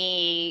have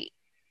any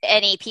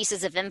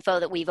pieces of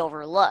info that we've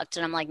overlooked?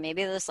 And I'm like,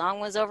 maybe the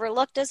song was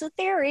overlooked as a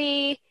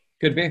theory.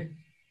 Could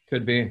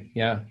be,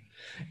 yeah.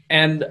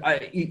 And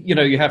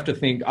you have to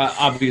think,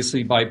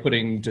 obviously, by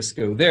putting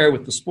Disco there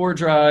with the spore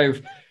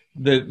drive,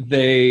 that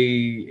they,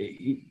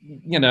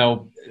 you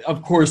know,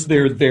 of course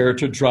they're there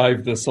to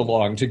drive this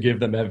along, to give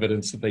them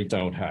evidence that they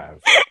don't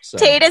have. So,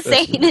 Tate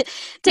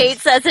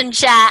says in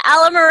chat,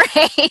 Alan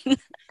Moraine.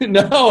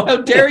 No, how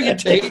dare you,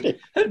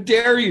 Tate? How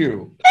dare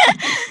you?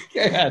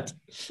 God.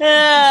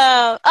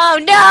 Oh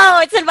no,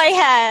 it's in my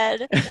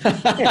head.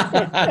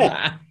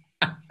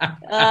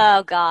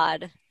 Oh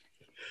God.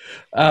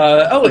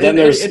 Then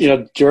there's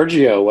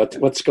Giorgio.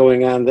 What's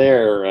going on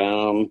there?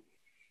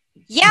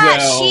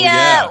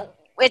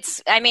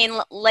 It's. I mean,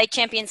 like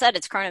Champion said,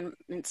 it's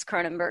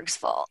Cronenberg's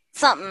fault.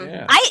 Something.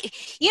 Yeah.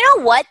 You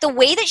know what? The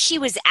way that she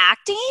was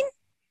acting,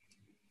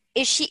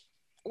 is she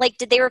like?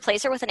 Did they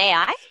replace her with an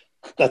AI?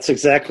 That's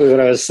exactly what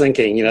I was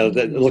thinking. You know,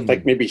 that it looked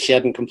like maybe she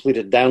hadn't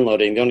completed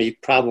downloading. The only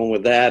problem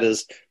with that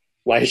is,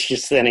 why is she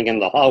standing in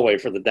the hallway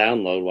for the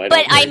download?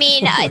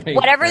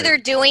 Whatever they're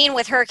doing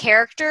with her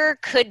character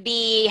could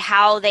be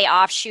how they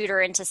offshoot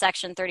her into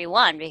Section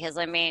 31. Because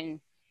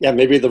yeah,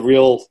 maybe the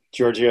real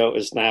Giorgio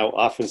is now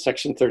off in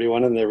Section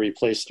 31, and they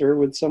replaced her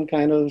with some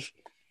kind of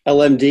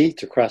LMD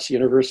to cross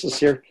universes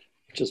here,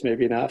 which is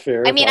maybe not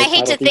fair. I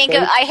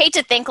hate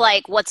to think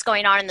like what's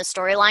going on in the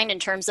storyline in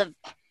terms of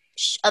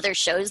other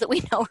shows that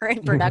we know are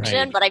in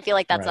production, but I feel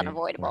like that's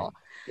unavoidable.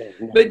 Right.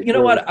 But you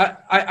know what?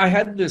 I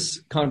had this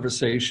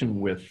conversation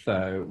with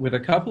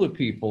a couple of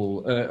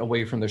people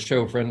away from the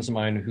show, friends of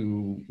mine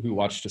who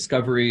watch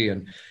Discovery,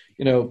 and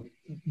you know,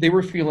 they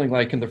were feeling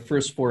like in the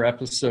first 4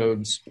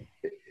 episodes,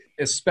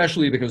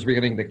 especially because we're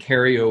getting the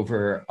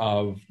carryover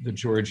of the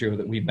Giorgio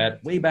that we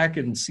met way back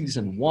in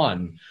season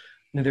 1,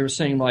 and they were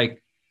saying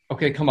like,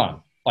 okay, come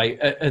on.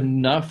 Like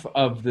enough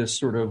of this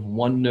sort of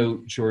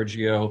one-note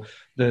Giorgio,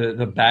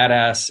 the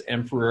badass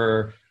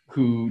emperor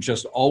who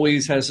just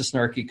always has a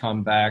snarky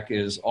comeback,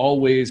 is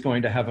always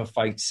going to have a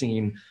fight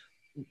scene.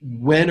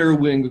 When are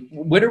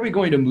we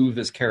going to move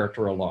this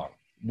character along?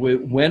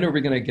 When are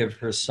we going to give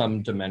her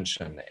some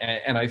dimension?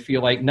 And I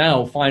feel like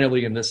now,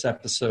 finally, in this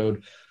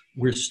episode,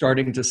 we're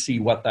starting to see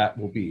what that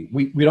will be.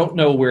 We don't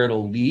know where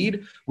it'll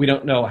lead. We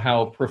don't know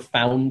how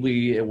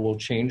profoundly it will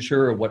change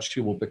her or what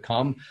she will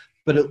become.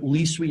 But at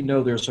least we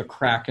know there's a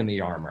crack in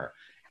the armor.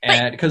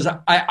 And because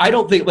I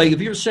don't think, like, if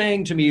you're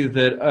saying to me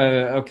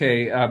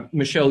that,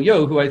 Michelle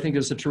Yeoh, who I think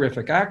is a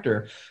terrific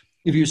actor,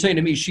 if you're saying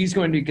to me she's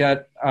going to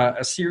get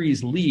a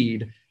series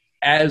lead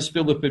as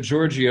Philippa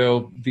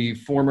Giorgio, the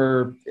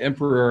former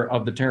emperor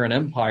of the Terran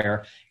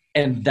Empire,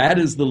 and that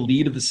is the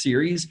lead of the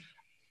series,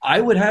 I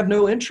would have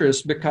no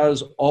interest,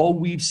 because all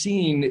we've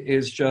seen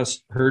is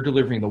just her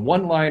delivering the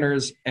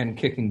one-liners and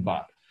kicking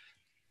butt.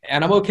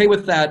 And I'm okay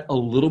with that a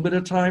little bit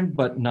of time,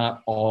 but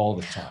not all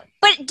the time.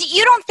 But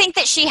you don't think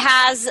that she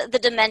has the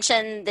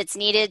dimension that's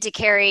needed to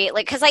carry,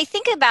 like, because I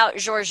think about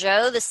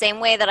Georgiou the same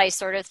way that I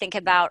sort of think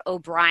about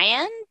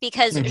O'Brien,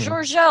 because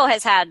Georgiou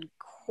has had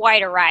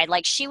quite a ride.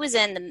 Like, she was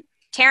in the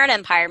Terran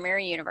Empire Mirror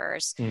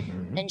Universe,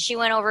 and she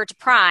went over to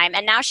Prime,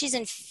 and now she's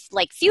in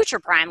like Future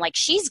Prime. Like,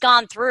 she's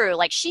gone through,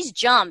 like, she's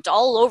jumped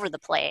all over the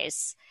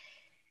place.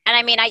 And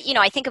I mean,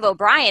 I think of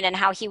O'Brien and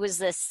how he was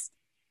this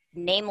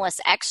nameless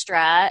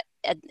extra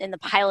in the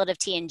pilot of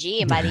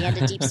TNG, and by the end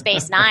of Deep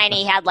Space Nine,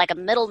 he had like a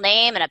middle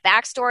name and a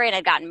backstory, and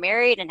had gotten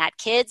married and had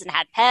kids and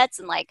had pets,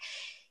 and like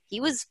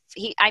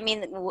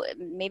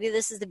maybe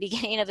this is the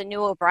beginning of a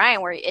new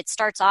O'Brien, where it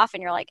starts off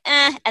and you're like,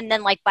 and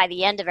then like by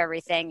the end of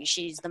everything,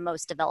 she's the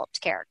most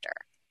developed character.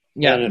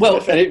 Yeah. And well,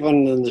 if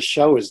anyone in the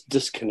show is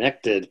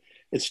disconnected,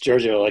 it's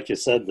Georgiou, like you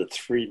said, the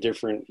 3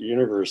 different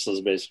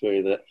universes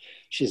basically that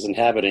she's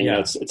inhabiting. Yeah.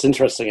 It's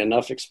interesting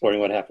enough exploring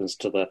what happens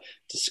to the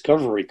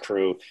Discovery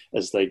crew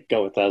as they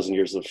go 1,000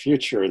 years of the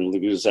future and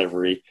lose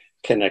every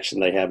connection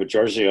they have. But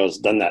Georgiou has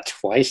done that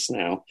twice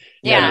now.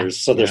 Yeah. And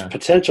there's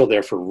potential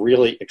there for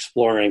really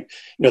exploring,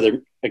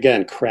 there,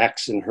 again,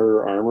 cracks in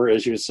her armor,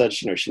 as you said.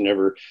 She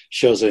never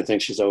shows anything.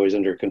 She's always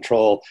under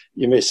control.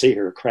 You may see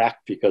her crack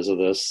because of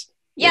this.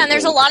 Yeah, and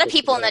there's a lot of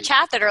people in the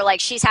chat that are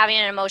like, she's having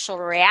an emotional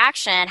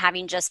reaction,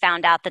 having just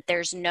found out that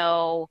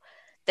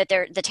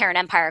the Terran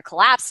Empire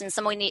collapsed, and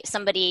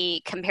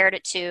somebody compared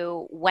it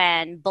to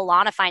when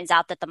B'Elanna finds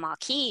out that the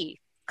Maquis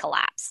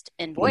collapsed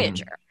in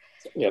Voyager.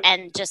 Yep.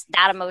 And just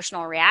that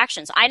emotional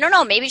reaction. So I don't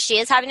know, maybe she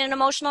is having an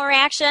emotional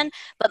reaction,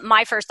 but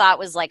my first thought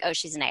was like, oh,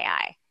 she's an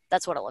AI.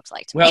 That's what it looks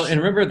like to me. Well,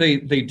 and remember, they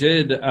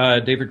did,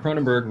 David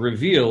Cronenberg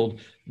revealed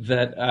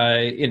that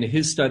in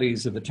his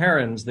studies of the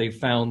Terrans, they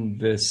found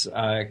this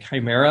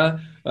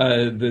chimera,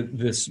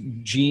 this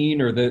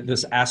gene or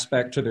this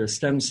aspect to their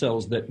stem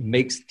cells that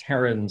makes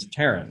Terrans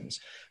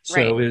Terrans.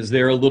 So is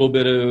there a little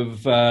bit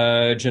of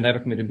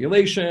genetic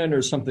manipulation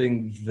or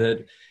something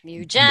that...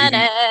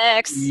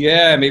 Eugenics.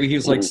 Maybe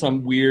he's like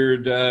some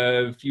weird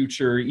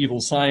future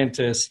evil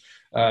scientist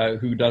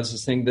who does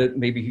this thing that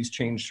maybe he's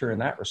changed her in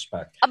that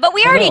respect. But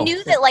we already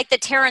knew that like the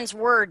Terrans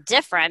were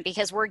different,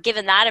 because we're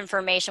given that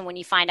information when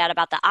you find out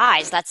about the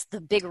eyes. That's the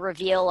big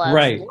reveal of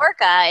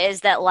Lorca,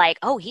 is that like,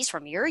 oh, he's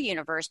from your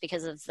universe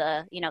because of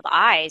the the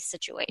eyes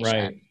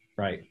situation.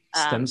 Right.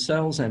 Stem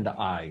cells and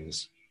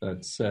eyes.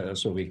 That's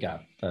what we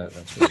got.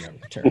 That's what we got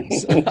with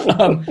Terrans.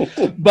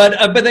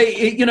 But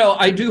they,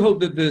 I do hope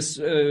that this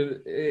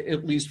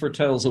at least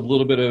foretells a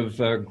little bit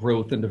of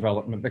growth and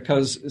development,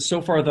 because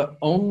so far the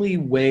only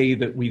way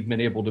that we've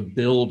been able to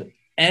build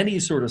any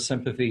sort of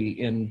sympathy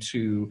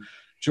into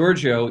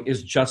Georgiou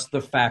is just the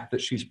fact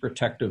that she's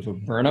protective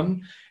of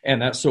Burnham, and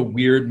that's a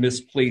weird,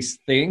 misplaced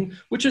thing,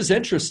 which is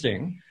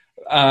interesting.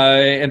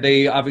 And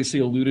they obviously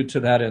alluded to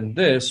that in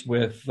this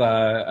with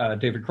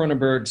David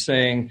Cronenberg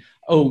saying,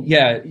 oh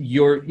yeah,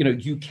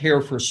 you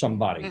care for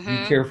somebody.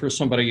 You care for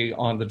somebody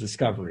on the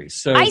Discovery.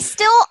 So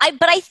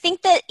but I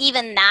think that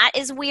even that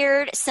is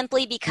weird,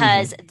 simply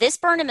because this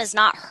Burnham is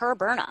not her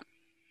Burnham.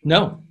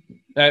 No.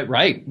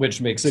 Right, which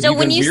makes it so even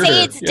when you weirder.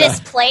 Say it's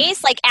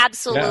displaced, like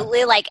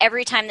absolutely, like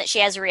every time that she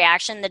has a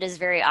reaction that is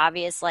very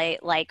obviously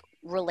like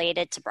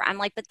related to Burnham, I'm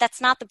like, but that's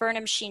not the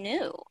Burnham she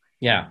knew.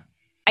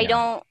 I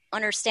don't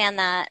understand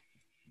that.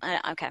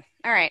 Okay,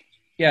 all right.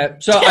 Yeah,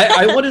 so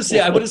I want to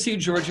see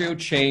Georgiou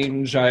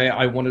change.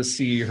 I want to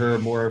see her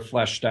more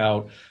fleshed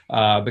out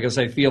because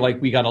I feel like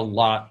we got a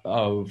lot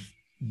of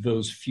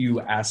those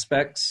few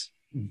aspects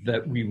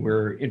that we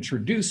were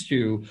introduced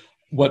to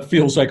what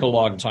feels like a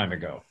long time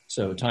ago.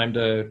 So time,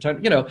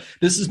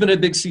 this has been a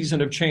big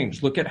season of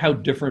change. Look at how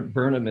different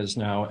Burnham is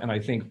now, and I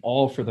think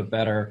all for the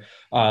better.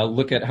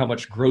 Look at how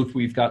much growth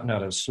we've gotten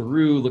out of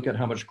Saru. Look at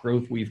how much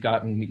growth we've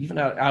gotten even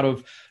out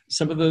of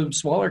some of the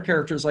smaller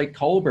characters like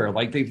Culber.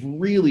 Like, they've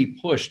really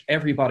pushed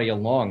everybody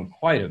along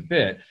quite a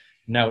bit.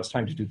 Now it's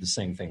time to do the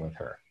same thing with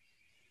her.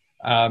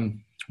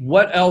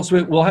 What else?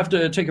 We'll have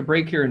to take a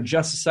break here in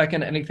just a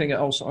second. Anything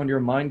else on your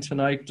mind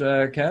tonight,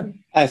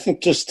 Ken? I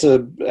think just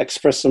to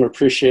express some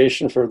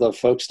appreciation for the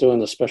folks doing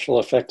the special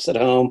effects at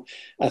home.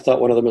 I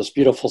thought one of the most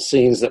beautiful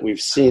scenes that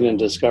we've seen in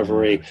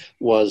Discovery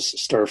was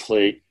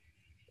Starfleet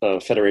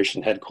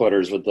Federation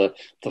headquarters with the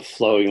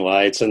flowing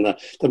lights and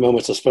the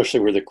moments, especially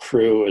where the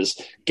crew is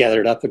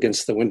gathered up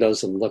against the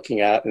windows and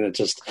looking out. And it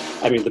just,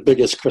 the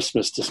biggest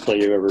Christmas display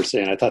you've ever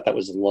seen. I thought that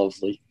was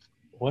lovely.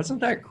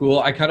 Wasn't that cool?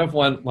 I kind of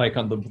want, like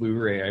on the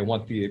Blu-ray, I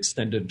want the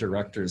extended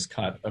director's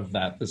cut of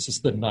that. This is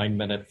the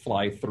 9-minute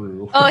fly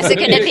through. Oh, is it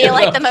going to be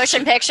like the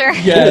motion picture?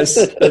 Yes,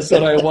 that's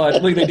what I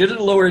want. Like, they did it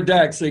in Lower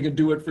Decks, they can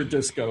do it for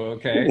Disco,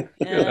 okay?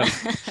 Yeah.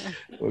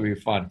 It'll be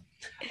fun.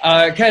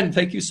 Ken,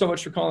 thank you so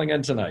much for calling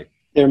in tonight.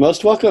 You're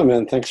most welcome,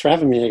 and thanks for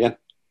having me again.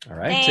 All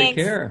right, Thanks. Take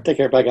care. Take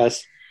care. Bye,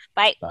 guys.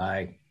 Bye.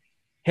 Bye.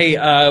 Hey,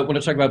 I want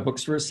to talk about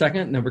books for a second,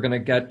 and then we're going to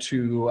get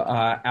to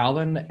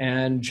Alan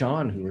and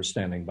John, who are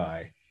standing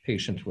by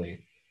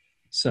patiently.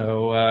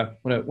 So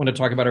want to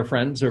talk about our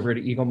friends over at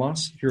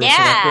Eaglemoss here at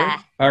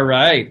Selector? All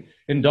right.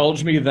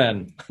 Indulge me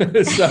then.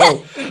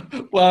 So,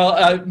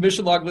 well,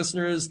 Mission Log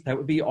listeners, that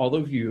would be all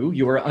of you.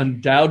 You are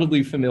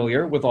undoubtedly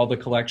familiar with all the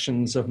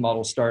collections of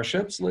model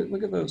starships.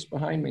 Look at those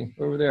behind me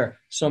over there.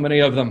 So many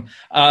of them.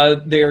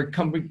 They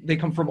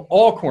come from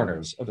all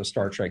corners of the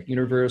Star Trek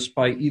universe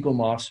by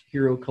Eaglemoss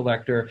Hero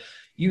Collector.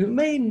 You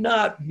may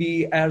not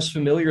be as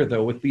familiar,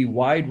 though, with the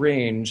wide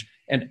range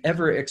and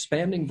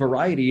ever-expanding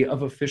variety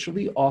of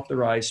officially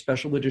authorized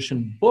special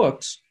edition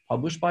books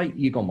published by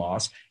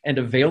Eaglemoss and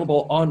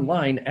available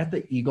online at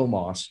the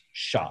Eaglemoss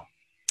shop.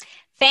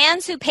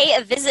 Fans who pay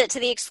a visit to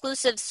the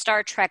exclusive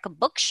Star Trek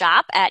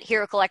bookshop at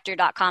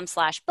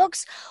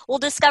herocollector.com/books will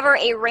discover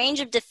a range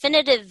of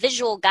definitive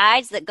visual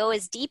guides that go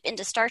as deep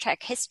into Star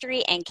Trek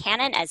history and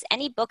canon as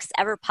any books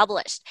ever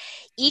published,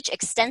 each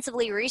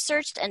extensively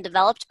researched and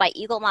developed by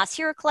Eaglemoss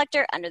Hero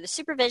Collector under the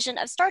supervision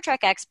of Star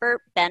Trek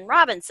expert Ben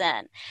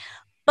Robinson.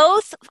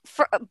 Both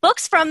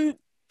books from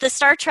the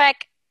Star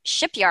Trek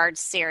Shipyard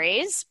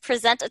series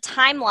present a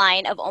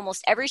timeline of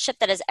almost every ship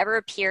that has ever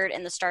appeared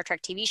in the Star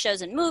Trek TV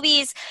shows and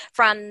movies,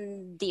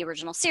 from the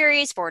original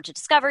series forward to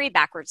Discovery,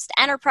 backwards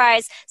to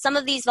Enterprise. Some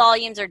of these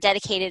volumes are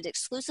dedicated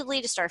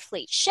exclusively to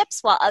Starfleet ships,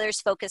 while others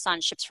focus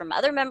on ships from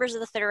other members of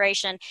the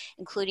Federation,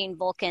 including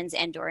Vulcans,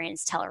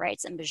 Andorians,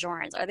 Tellarites, and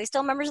Bajorans. Are they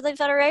still members of the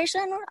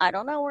Federation? I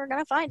don't know. We're going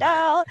to find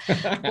out.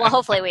 Well,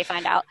 hopefully we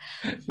find out.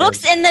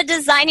 Books in the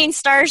Designing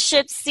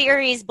Starships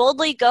series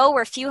boldly go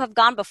where few have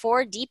gone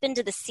before, deep behind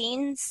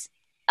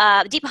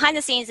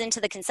the scenes into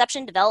the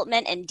conception,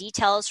 development, and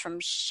details from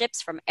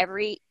ships from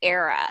every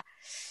era.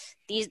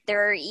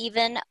 There are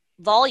even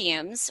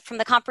volumes from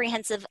the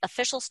comprehensive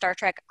official Star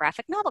Trek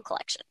graphic novel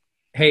collection.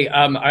 Hey,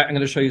 I'm going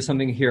to show you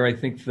something here. I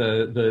think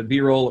the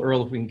B-roll,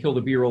 Earl, if we can kill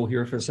the B-roll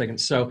here for a second.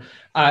 So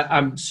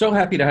I'm so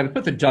happy to have it.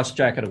 Put the dust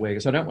jacket away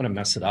because I don't want to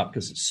mess it up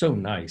because it's so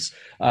nice.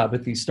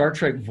 But the Star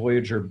Trek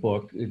Voyager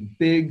book, a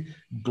big,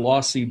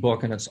 glossy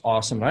book, and it's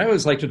awesome. And I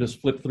always like to just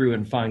flip through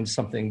and find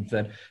something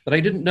that I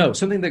didn't know,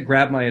 something that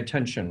grabbed my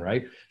attention,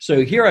 right?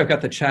 So here I've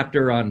got the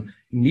chapter on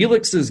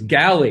Neelix's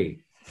galley,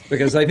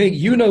 because I think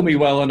you know me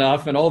well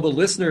enough, and all the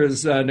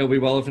listeners know me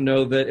well enough to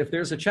know that if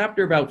there's a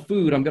chapter about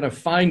food, I'm going to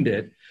find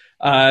it.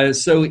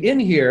 So in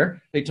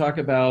here, they talk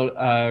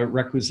about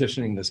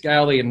requisitioning this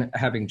galley and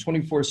having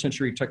 24th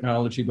century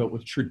technology, but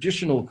with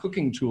traditional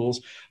cooking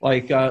tools,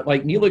 like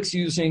Neelix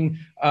using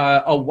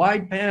a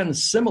wide pan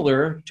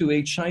similar to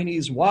a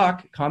Chinese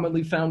wok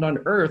commonly found on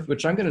Earth,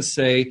 which I'm going to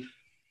say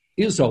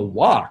is a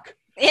wok.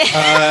 Thanks,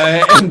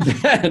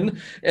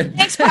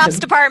 props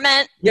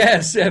department.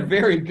 Yes,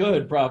 very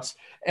good props.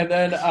 And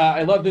then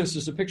I love this.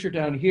 There's a picture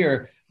down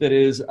here that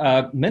is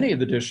many of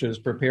the dishes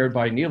prepared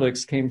by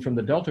Neelix came from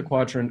the Delta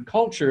Quadrant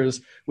cultures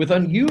with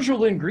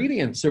unusual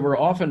ingredients that were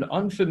often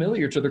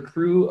unfamiliar to the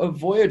crew of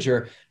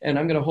Voyager. And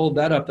I'm going to hold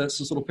that up. That's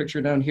this little picture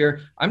down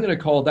here. I'm going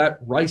to call that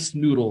rice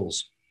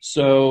noodles.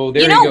 So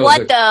there you go. You know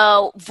what,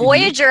 though?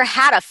 Voyager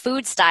had a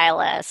food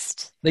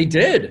stylist. They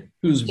did,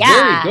 who's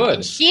very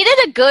good. She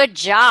did a good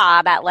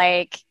job at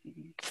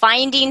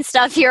finding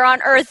stuff here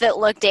on Earth that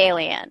looked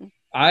alien.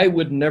 I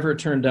would never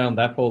turn down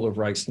that bowl of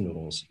rice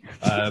noodles.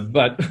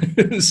 But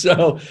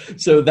so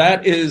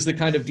that is the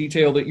kind of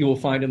detail that you will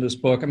find in this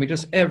book. I mean,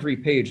 just every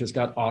page has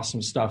got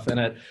awesome stuff in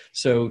it.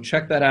 So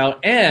check that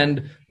out.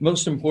 And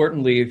most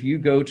importantly, if you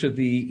go to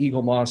the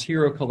Eaglemoss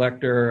Hero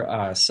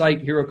Collector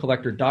site,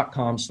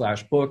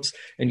 herocollector.com/books,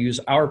 and use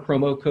our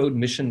promo code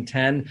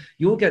Mission10,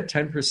 you'll get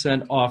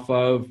 10% off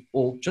of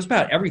just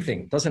about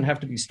everything. It doesn't have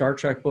to be Star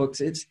Trek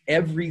books. It's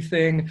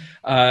everything.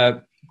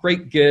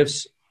 Great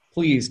gifts.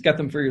 Please get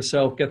them for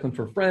yourself, get them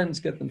for friends,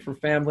 get them for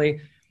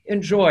family.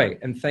 Enjoy.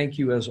 And thank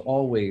you, as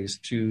always,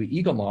 to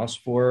Eaglemoss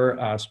for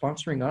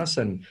sponsoring us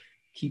and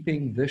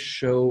keeping this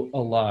show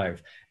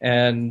alive.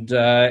 And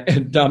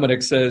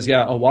Dominic says,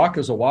 yeah, a wok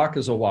is a wok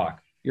is a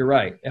wok. You're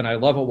right. And I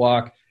love a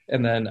wok.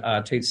 And then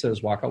Tate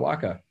says, waka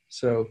waka.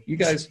 So you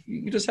guys,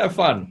 you just have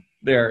fun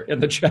there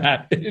in the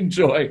chat.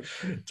 Enjoy.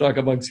 Talk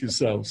amongst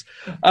yourselves.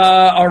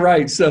 All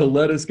right. So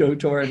let us go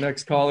to our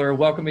next caller.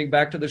 Welcoming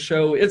back to the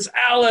show, it's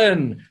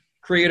Alan,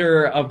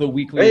 creator of the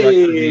Weekly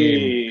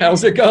Record.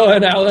 How's it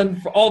going,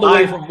 Alan? All the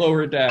way from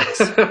Lower Decks.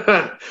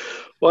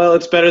 Well,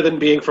 it's better than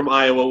being from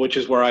Iowa, which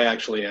is where I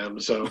actually am.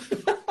 So,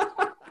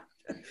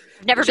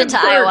 never been to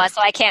Iowa,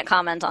 so I can't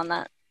comment on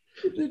that.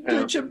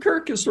 Jim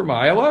Kirk is from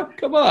Iowa.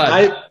 Come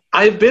on.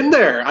 I've been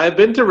there. I've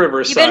been to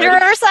Riverside. You've been to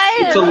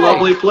Riverside? It's a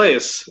lovely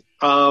place.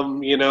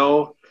 Not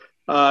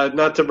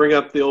to bring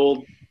up the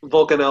old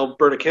Vulcan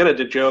Alberta,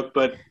 Canada joke,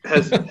 but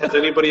has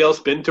anybody else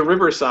been to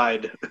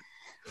Riverside?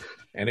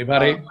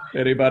 Anybody?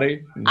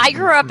 I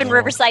grew up in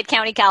Riverside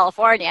County,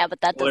 California,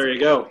 but that doesn't... Well, there you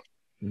go.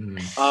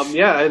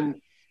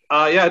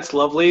 It's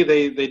lovely.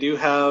 They do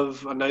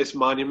have a nice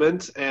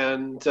monument,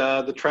 and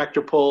the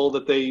tractor pull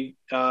that they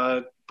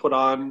put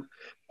on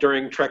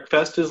during Trek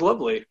Fest is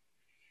lovely.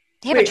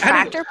 They have a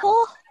tractor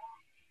pull?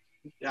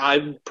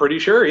 I'm pretty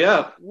sure,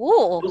 yeah.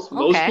 Ooh,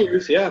 most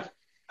years, yeah.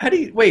 How do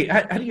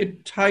you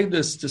tie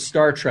this to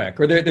Star Trek?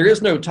 Or there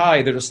is no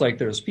tie. They're just like,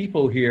 there's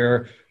people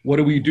here. What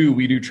do? We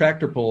do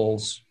tractor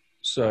pulls.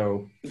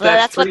 So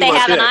that's what they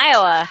have in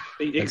Iowa.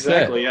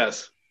 Exactly.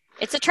 Yes.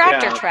 It's a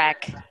tractor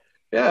trek.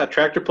 Yeah,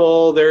 tractor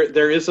pull.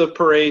 There is a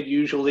parade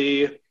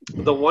usually.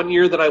 The one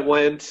year that I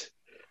went,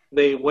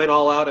 they went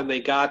all out and they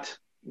got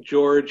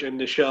George and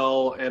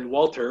Nichelle and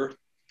Walter.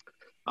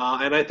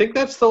 And I think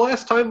that's the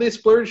last time they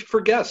splurged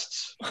for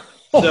guests.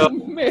 So,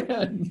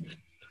 man.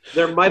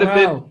 There might have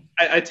been.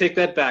 I take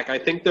that back. I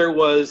think there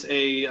was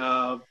a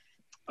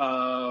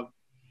Bob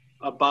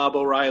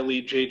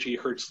O'Reilly, J.G.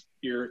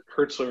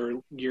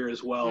 Hertzler year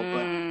as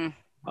well.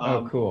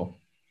 But cool.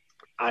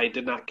 I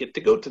did not get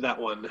to go to that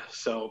one.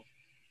 So,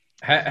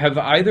 have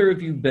either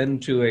of you been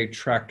to a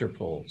tractor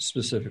pull,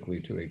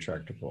 specifically to a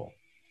tractor pull?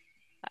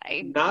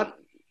 Not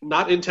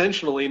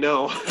intentionally,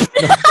 no.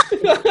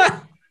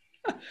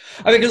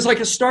 I think it's like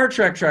a Star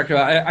Trek tractor.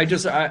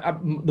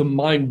 The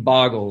mind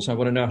boggles. I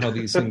want to know how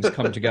these things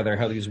come together,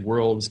 how these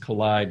worlds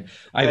collide.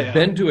 I've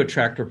been to a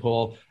tractor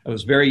pull. I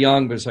was very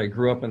young because I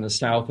grew up in the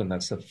South, and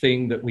that's the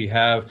thing that we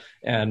have.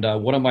 And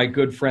one of my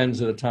good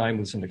friends at the time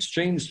was an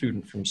exchange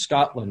student from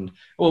Scotland.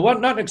 Well,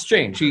 not an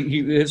exchange.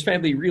 His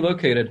family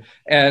relocated,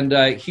 and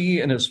he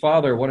and his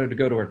father wanted to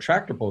go to a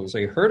tractor pull because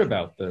they heard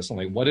about this. I'm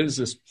like, what is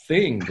this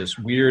thing, this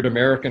weird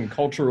American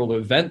cultural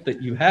event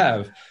that you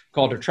have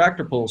called a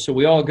tractor pull? So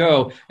we all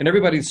go, and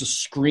everybody's just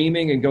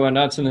screaming and going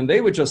nuts. And then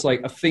they would just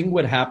a thing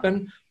would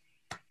happen,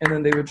 and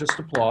then they would just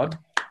applaud,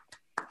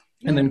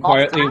 and then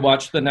quietly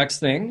watch the next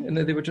thing, and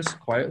then they would just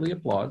quietly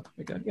applaud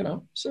again.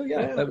 So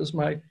that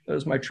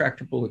was my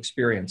tractor pull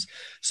experience.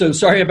 So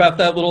sorry about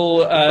that little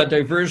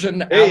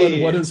diversion. Hey.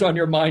 Alan, what is on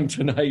your mind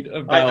tonight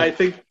about? I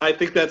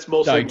think that's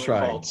mostly my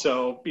fault.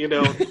 So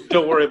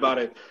don't worry about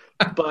it.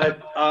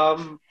 But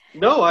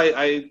no,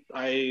 I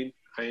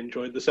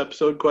enjoyed this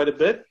episode quite a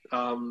bit.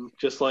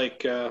 Just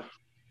like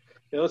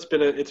it's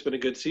been a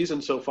good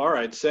season so far,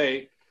 I'd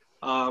say.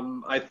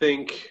 I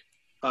think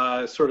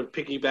sort of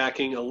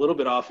piggybacking a little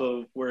bit off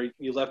of where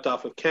you left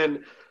off with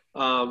Ken,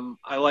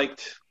 I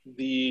liked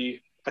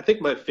I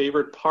think my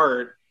favorite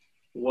part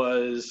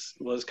was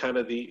kind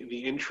of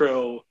the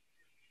intro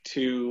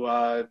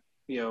to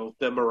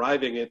them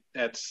arriving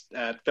at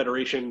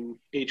Federation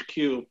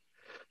HQ.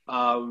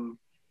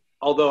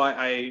 Although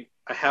I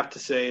have to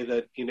say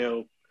that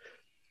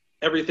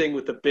everything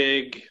with the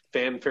big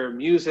fanfare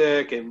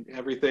music and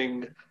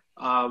everything,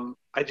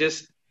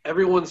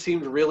 everyone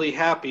seemed really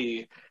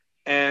happy.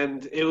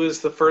 And it was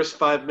the first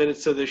 5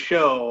 minutes of the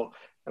show.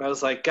 And I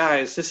was like,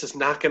 guys, this is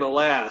not going to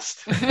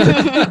last.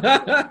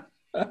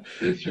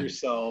 Beat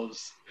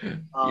yourselves.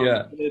 In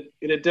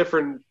a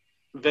different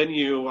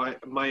venue,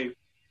 my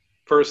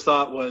first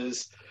thought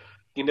was,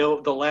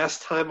 the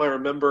last time I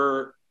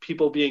remember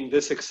people being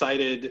this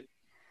excited,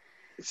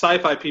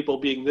 sci-fi people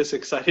being this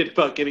excited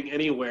about getting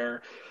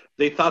anywhere,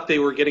 they thought they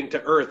were getting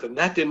to Earth, and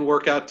that didn't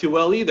work out too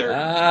well either.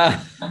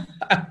 I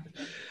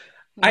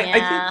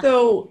think,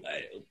 though,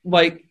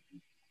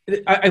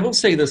 I will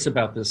say this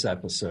about this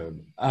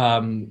episode.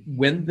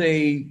 When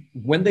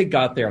they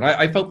got there, and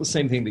I felt the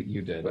same thing that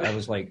you did. I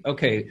was like,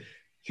 okay,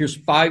 here's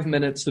 5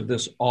 minutes of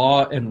this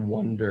awe and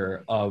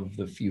wonder of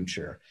the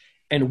future.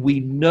 And we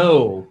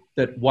know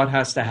that what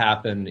has to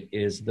happen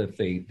is that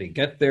they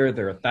get there,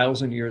 they're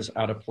 1,000 years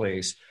out of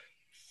place.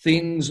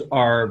 Things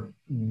are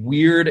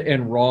weird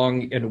and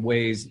wrong in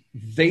ways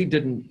they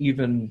couldn't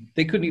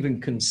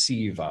even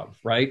conceive of,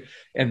 right?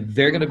 And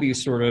they're going to be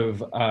sort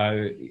of,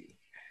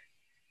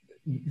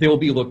 they'll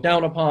be looked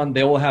down upon.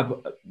 They will have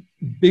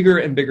bigger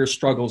and bigger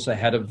struggles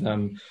ahead of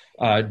them,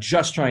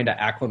 just trying to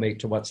acclimate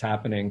to what's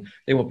happening.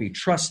 They won't be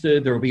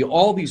trusted. There will be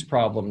all these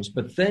problems,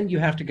 but then you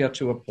have to get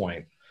to a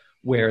point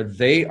where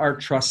they are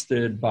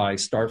trusted by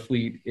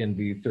Starfleet in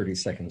the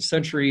 32nd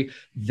century.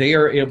 They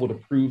are able to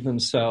prove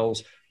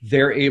themselves.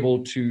 They're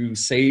able to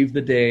save the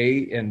day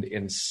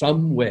in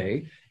some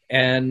way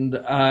and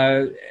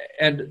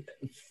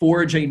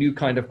forge a new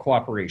kind of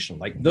cooperation.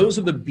 Like, those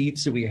are the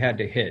beats that we had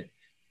to hit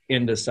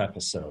in this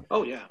episode.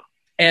 Oh, yeah.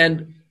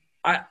 And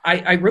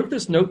I wrote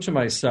this note to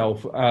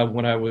myself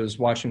when I was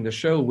watching the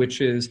show,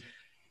 which is,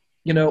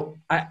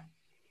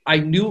 I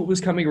knew it was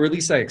coming, or at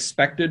least I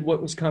expected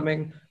what was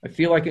coming. I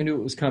feel like I knew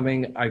it was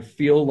coming. I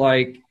feel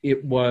like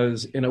it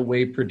was, in a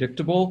way,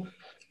 predictable.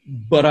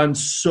 But I'm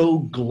so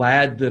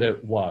glad that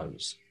it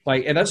was.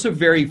 And that's a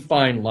very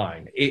fine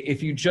line.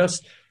 If you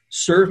just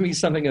serve me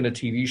something in a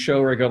TV show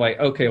where I go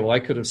okay, well,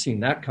 I could have seen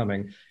that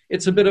coming,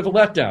 it's a bit of a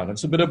letdown.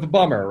 It's a bit of a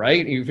bummer,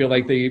 right? You feel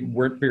like they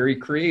weren't very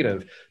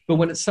creative. But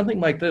when it's something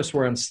like this,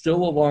 where I'm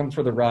still along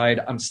for the ride,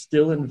 I'm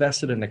still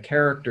invested in the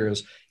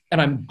characters,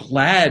 and I'm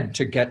glad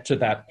to get to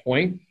that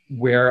point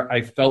where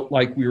I felt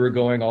like we were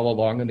going all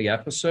along in the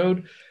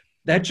episode,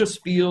 that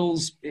just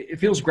feels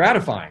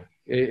gratifying.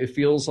 It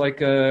feels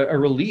like a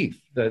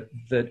relief that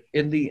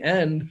in the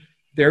end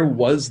there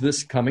was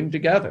this coming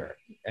together.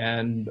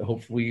 and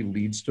hopefully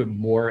leads to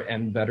more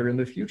and better in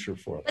the future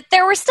for them. But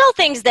there were still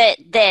things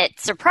that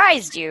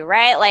surprised you,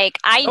 right? Like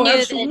I knew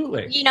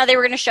absolutely. that, they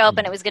were going to show up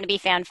and it was going to be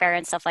fanfare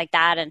and stuff like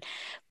that.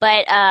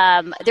 But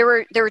there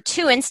were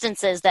two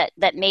instances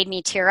that made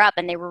me tear up,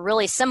 and they were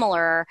really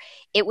similar.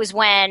 It was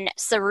when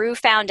Saru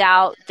found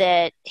out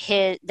that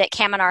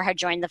Kaminar had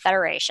joined the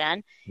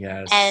Federation.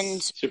 Yes.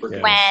 And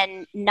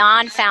when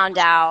Nan found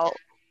out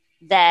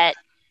that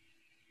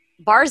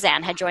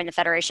Barzan had joined the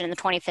Federation in the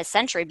 25th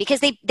century, because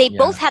they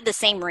both had the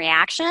same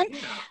reaction.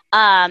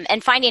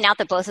 And finding out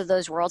that both of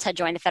those worlds had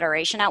joined the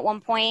Federation at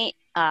one point,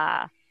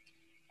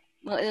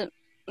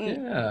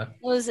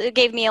 it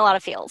gave me a lot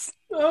of feels.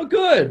 Oh,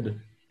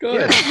 good.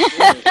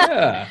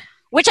 Yeah.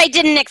 Which I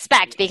didn't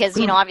expect, because,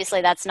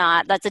 obviously that's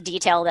a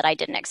detail that I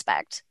didn't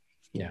expect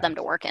them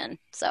to work in.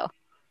 So.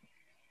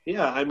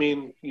 Yeah. I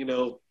mean,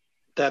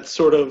 that's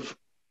sort of,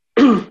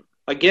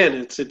 again,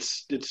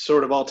 it's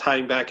sort of all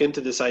tying back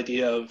into this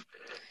idea of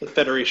the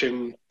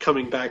Federation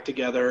coming back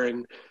together,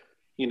 and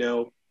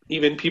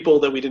even people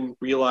that we didn't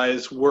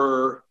realize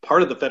were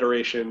part of the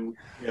Federation.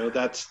 We've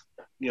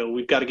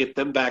got to get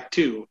them back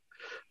too.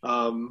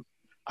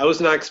 I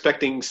was not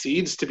expecting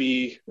seeds to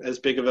be as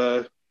big of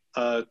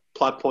a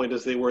plot point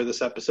as they were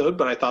this episode,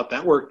 but I thought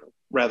that worked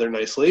rather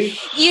nicely.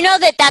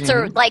 That's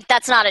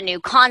that's not a new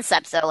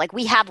concept though. Like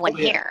we have one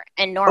here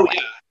in Norway. Oh,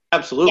 yeah,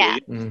 absolutely. Yeah.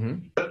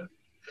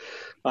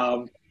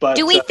 Mm-hmm. But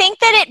do we think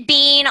that it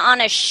being on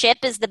a ship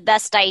is the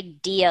best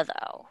idea,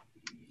 though?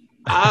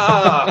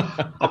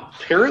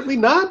 Apparently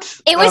not.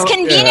 It was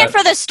convenient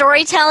for the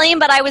storytelling,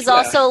 but I was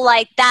also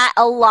like that.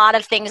 A lot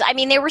of things. I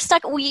mean, they were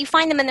stuck. We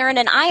find them and they're in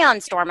an ion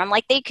storm. I'm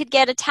like, they could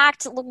get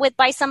attacked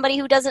by somebody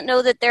who doesn't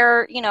know that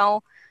they're,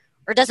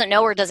 or doesn't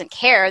know or doesn't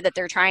care that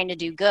they're trying to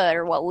do good,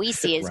 or what we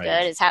see as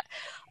good is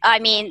I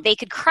mean, they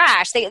could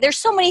crash. There's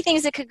so many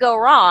things that could go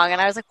wrong, and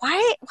I was like, why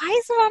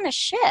is it on a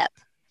ship?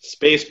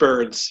 Space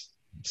birds.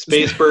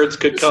 Space birds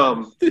could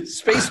come.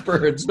 Space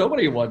birds.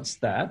 Nobody wants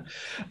that.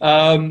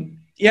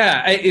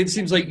 It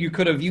seems like you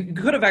could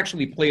have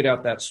actually played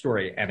out that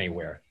story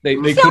anywhere. They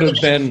could have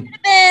been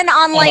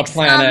on like a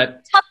planet,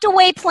 some tucked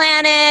away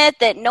planet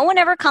that no one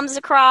ever comes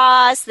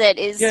across. That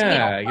is,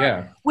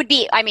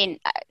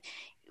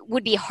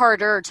 would be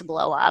harder to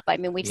blow up. I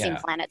mean, we've seen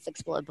planets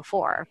explode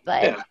before,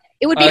 but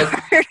it would be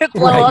harder to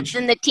blow up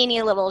than the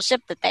teeny little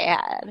ship that they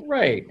had.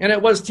 Right, and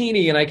it was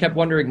teeny, and I kept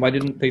wondering why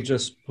didn't they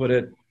just put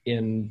it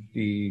in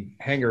the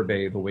hangar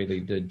bay the way they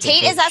did.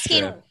 Tate's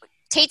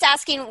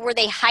asking, were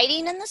they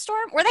hiding in the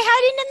storm? Were they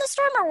hiding in the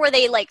storm, or were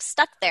they like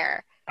stuck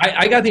there?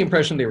 I got the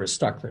impression they were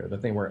stuck there,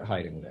 that they weren't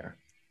hiding there.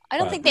 I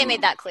don't think they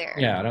made that clear.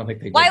 Yeah, I don't think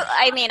they did. Why?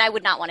 I mean, I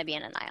would not want to be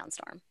in an ion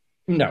storm.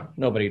 No,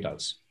 nobody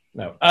does.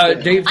 No.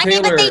 Dave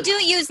Taylor. But they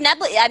do use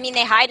nebula. I mean,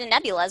 they hide in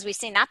nebulas. We've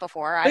seen that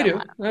before. They do.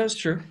 That's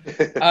true.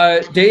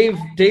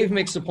 Dave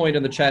makes a point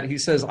in the chat. He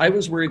says, I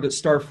was worried that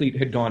Starfleet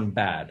had gone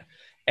bad.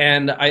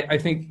 And I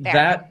think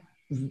that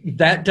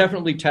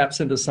definitely taps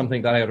into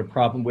something that I had a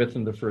problem with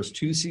in the first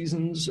 2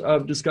 seasons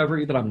of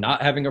Discovery that I'm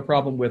not having a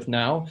problem with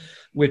now,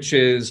 which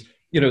is,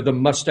 the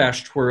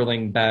mustache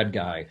twirling bad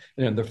guy.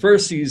 And in the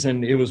first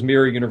season, it was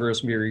mirror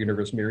universe,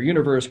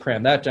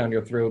 cram that down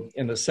your throat.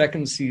 In the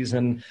second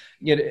season,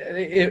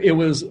 it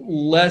was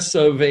less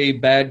of a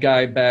bad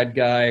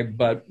guy,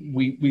 but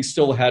we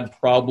still had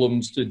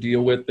problems to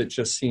deal with that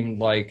just seemed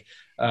like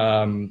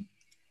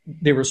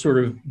they were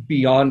sort of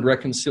beyond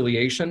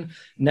reconciliation.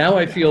 Now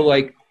I feel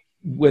like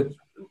with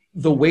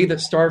the way that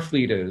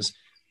Starfleet is,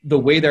 the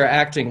way they're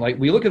acting, like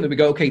we look at them and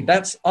go, okay,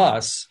 that's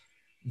us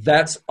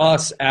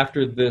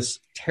after this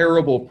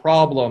terrible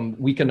problem.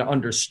 We can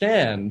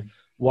understand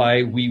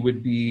why we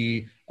would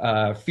be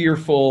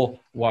fearful,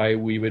 why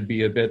we would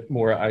be a bit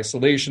more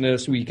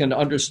isolationist. We can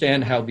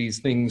understand how these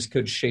things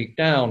could shake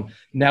down.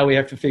 Now we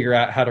have to figure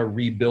out how to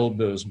rebuild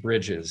those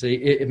bridges.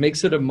 It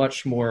makes it a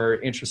much more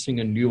interesting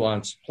and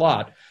nuanced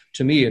plot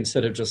to me,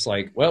 instead of just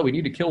like, well, we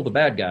need to kill the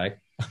bad guy.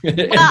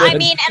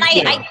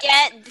 I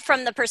get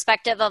from the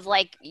perspective of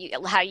like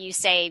how you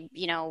say,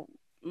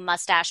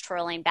 mustache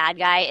twirling bad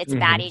guy. It's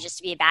baddie just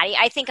to be a baddie.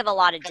 I think of a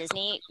lot of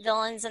Disney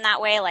villains in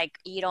that way. Like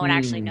you don't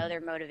actually know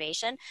their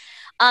motivation.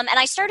 And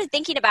I started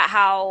thinking about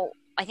how,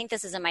 I think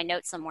this is in my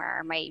notes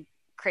somewhere, my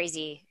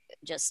crazy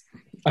just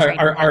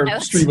our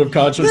stream of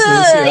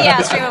consciousness.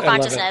 Stream of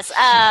consciousness.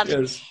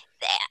 Yes.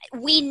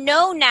 We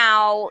know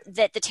now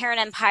that the Terran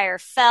Empire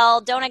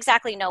fell. Don't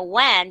exactly know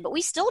when, but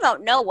we still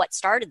don't know what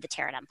started the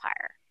Terran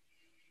Empire.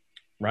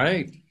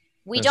 Right.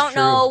 We don't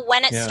know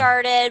when it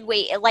started.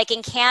 We, like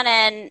in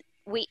canon,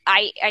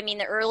 I mean,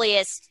 the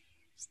earliest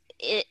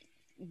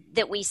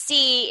that we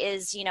see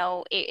is,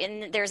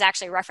 there's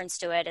actually reference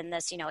to it in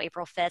this,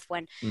 April 5th,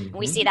 when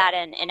we see that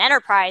in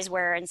Enterprise,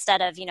 where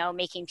instead of,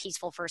 making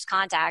peaceful first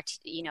contact,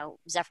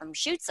 Zephyr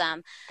shoots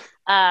them.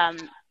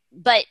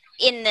 But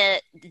in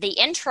the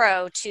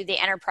intro to the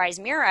Enterprise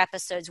Mirror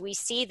episodes, we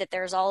see that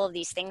there's all of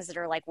these things that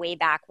are like way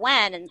back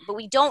when, but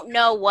we don't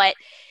know what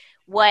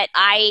what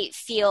I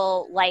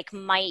feel like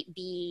might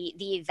be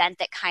the event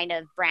that kind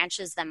of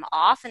branches them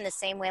off in the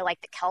same way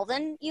like the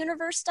Kelvin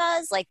universe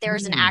does. Like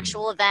there's an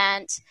actual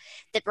event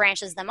that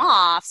branches them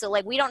off. So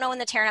like we don't know when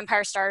the Terran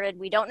Empire started.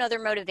 We don't know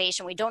their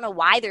motivation. We don't know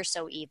why they're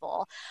so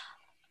evil.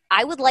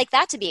 I would like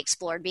that to be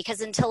explored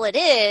because until it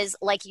is,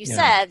 like you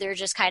said, they're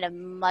just kind of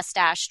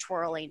mustache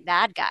twirling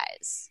bad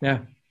guys. Yeah.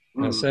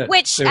 That's it.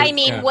 Which,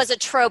 was a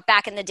trope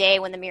back in the day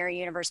when the mirror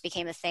universe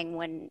became a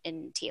thing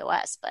in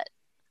TOS, but...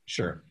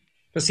 Sure.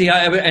 But see,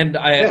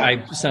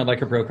 I sound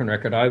like a broken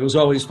record. I was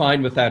always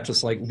fine with that,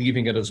 just like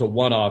leaving it as a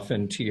one-off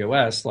in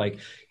TOS. Like,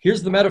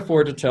 here's the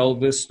metaphor to tell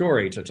this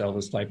story, to tell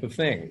this type of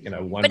thing.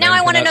 But now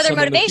I want to know their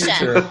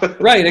motivation.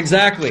 Right,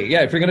 exactly.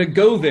 Yeah, if you're going to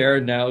go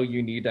there, now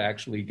you need to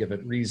actually give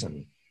it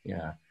reason.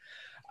 Yeah.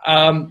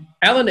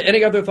 Alan,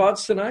 any other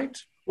thoughts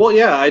tonight? Well,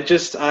 yeah, I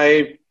just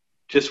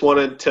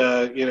wanted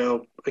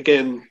to,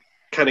 again,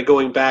 kind of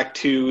going back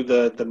to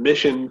the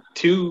mission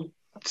to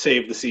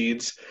save the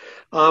seeds.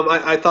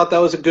 I thought that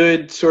was a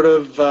good sort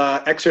of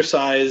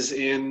exercise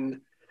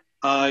in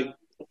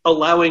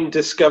allowing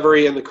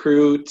Discovery and the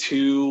crew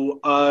to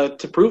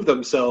prove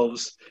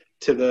themselves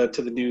to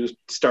the new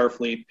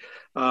Starfleet.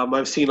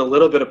 I've seen a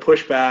little bit of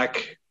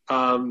pushback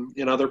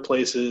in other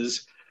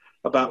places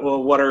about,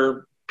 well, what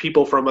are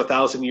people from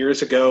 1,000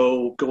 years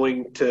ago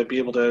going to be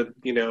able to,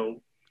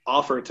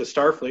 offer to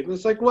Starfleet? And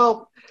it's like,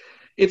 well,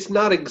 it's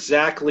not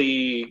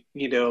exactly,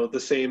 the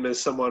same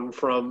as someone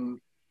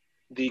from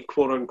the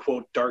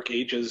quote-unquote Dark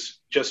Ages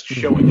just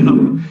showing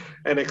up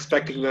and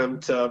expecting them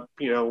to,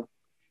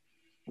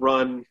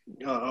 run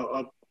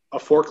a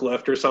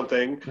forklift or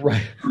something.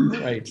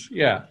 Right,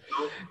 yeah.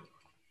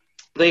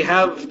 They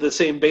have the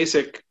same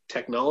basic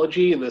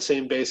technology and the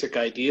same basic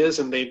ideas,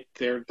 and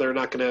they're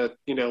not going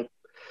to,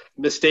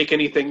 mistake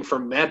anything for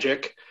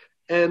magic.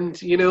 And,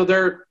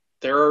 there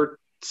are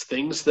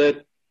things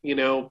that,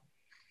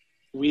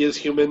 we as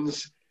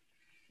humans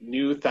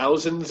knew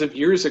thousands of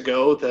years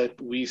ago that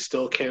we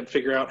still can't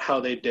figure out how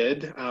they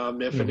did.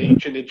 If an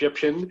ancient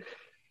Egyptian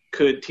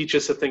could teach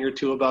us a thing or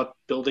two about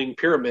building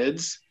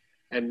pyramids,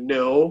 and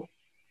no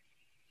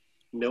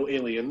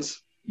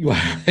aliens.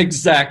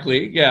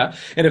 Exactly, yeah.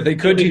 And if they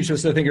could teach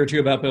us a thing or two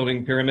about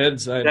building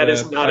pyramids, that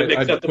is not an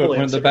acceptable I'd put one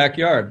in answer. the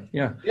backyard.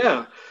 Yeah.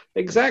 Yeah,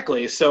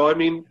 exactly. So, I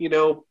mean,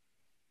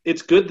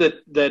 it's good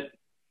that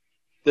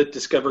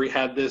Discovery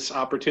had this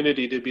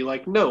opportunity to be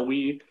like, no,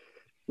 we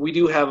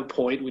do have a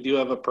point, we do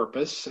have a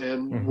purpose,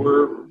 and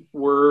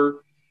we're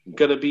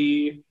going to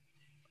be,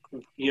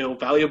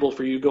 valuable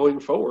for you going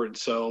forward.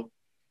 So,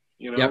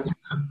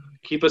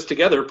 keep us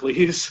together,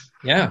 please.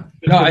 Yeah.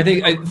 No, I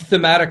think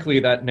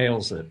thematically that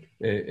nails it.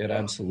 It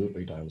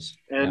absolutely does.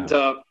 And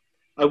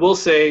I will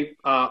say,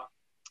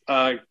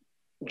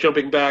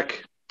 jumping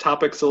back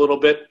topics a little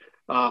bit,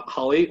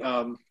 Holly,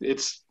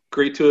 it's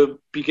great to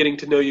be getting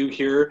to know you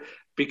here,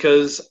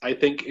 because I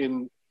think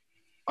in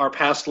our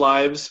past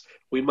lives,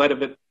 we might have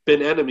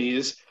been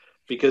enemies,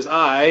 because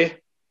I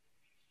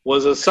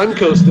was a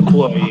Suncoast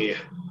employee.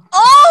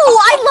 Oh,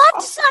 I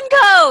loved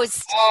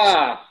Suncoast!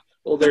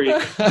 Well, there you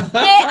go.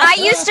 I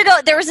used to go,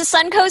 there was a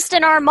Suncoast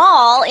in our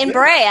mall in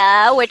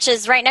Brea, which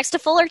is right next to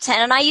Fullerton,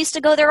 and I used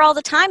to go there all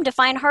the time to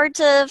find hard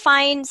to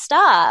find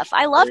stuff.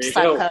 I loved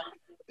Suncoast.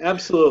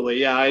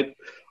 Absolutely, yeah.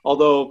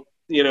 Although,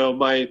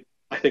 I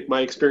think my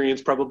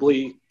experience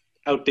probably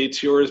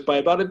outdates yours by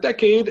about a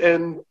decade,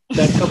 and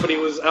that company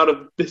was out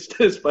of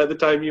business by the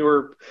time you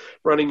were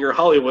running your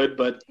Hollywood.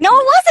 But no,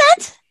 it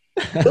wasn't.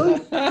 Really?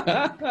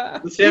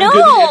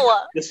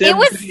 The Sam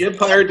Goody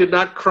Empire did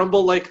not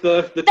crumble like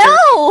the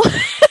no.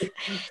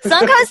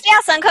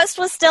 Suncoast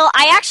was still.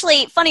 I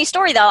actually, funny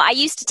story though. I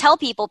used to tell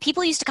people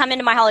used to come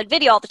into my Hollywood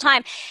Video all the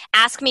time,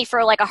 ask me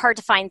for like a hard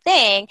to find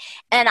thing,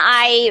 and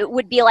I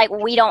would be like,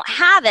 "We don't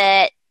have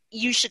it.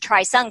 You should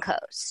try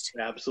Suncoast."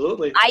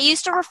 Absolutely. I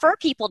used to refer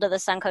people to the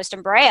Suncoast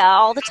in Brea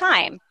all the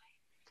time.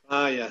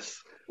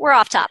 Yes. We're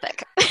off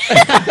topic.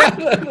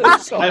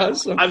 That's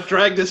awesome. I've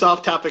dragged this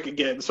off topic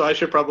again, so I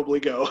should probably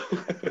go.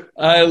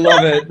 I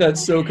love it.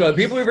 That's so cool.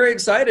 People are very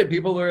excited.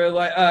 People are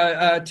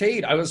like,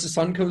 Tate, I was a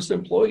Suncoast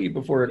employee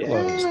before it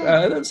closed.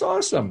 That's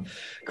awesome.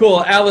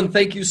 Cool. Alan,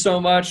 thank you so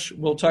much.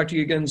 We'll talk to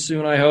you again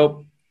soon, I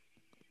hope.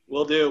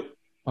 Will do.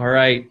 All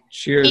right.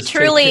 Cheers.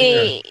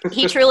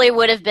 He truly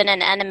would have been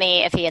an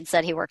enemy if he had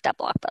said he worked at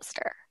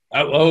Blockbuster.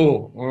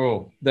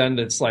 Oh, then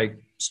it's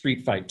like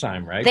street fight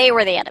time, right? They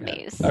were the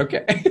enemies. Yeah.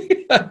 Okay.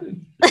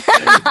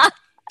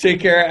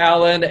 Take care,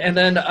 Alan. And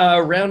then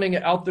rounding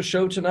out the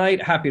show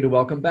tonight, happy to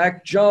welcome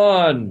back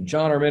John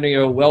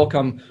Arminio.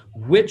 Welcome.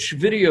 Which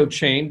video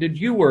chain did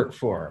you work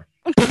for?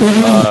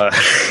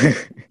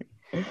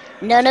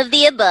 None of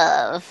the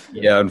above.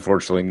 Yeah,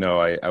 unfortunately,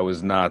 no. I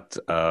was not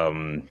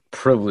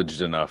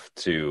privileged enough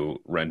to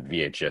rent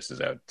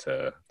VHSs out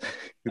to...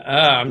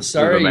 I'm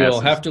sorry, you'll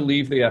have to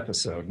leave the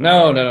episode.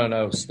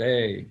 No.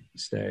 Stay.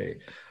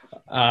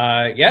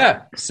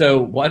 Yeah,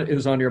 so what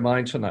is on your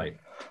mind tonight?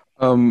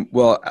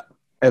 Well,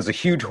 as a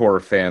huge horror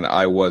fan,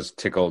 I was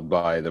tickled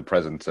by the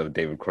presence of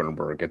David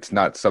Cronenberg. It's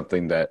not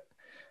something that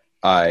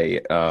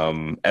I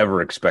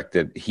ever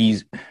expected.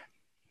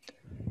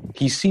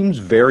 he seems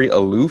very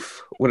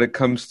aloof when it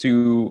comes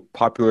to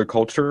popular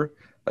culture.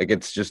 Like,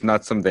 it's just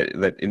not something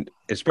that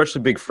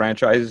especially big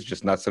franchises,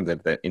 just not something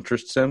that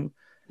interests him.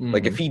 Mm-hmm.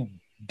 Like, if he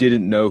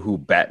didn't know who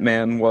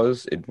Batman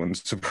was, it wouldn't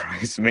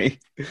surprise me.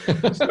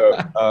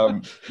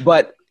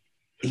 But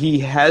he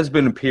has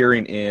been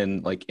appearing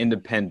in like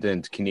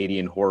independent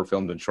Canadian horror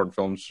films and short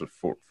films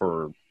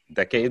for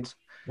decades.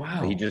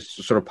 Wow. He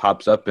just sort of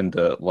pops up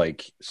into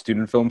like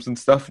student films and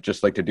stuff,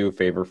 just like to do a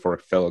favor for a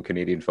fellow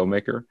Canadian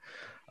filmmaker.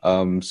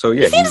 So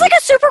yeah, he seems like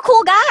a super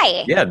cool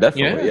guy. Yeah,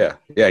 definitely.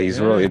 Yeah, he's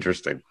really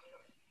interesting.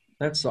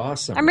 That's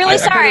awesome. I'm really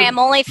sorry. I'm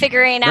only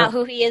figuring out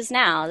who he is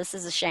now. This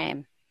is a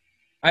shame.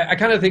 I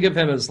kind of think of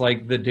him as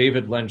like the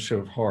David Lynch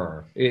of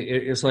horror.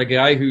 It's like a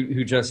guy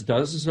who just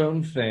does his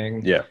own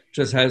thing,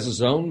 just has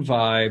his own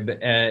vibe,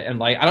 and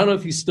like I don't know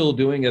if he's still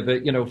doing it,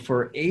 but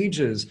for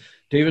ages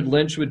David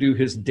Lynch would do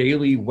his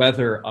daily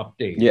weather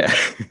update. Yeah,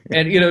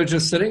 and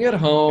just sitting at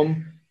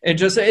home. And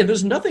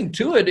there's nothing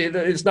to it.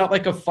 It's not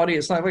like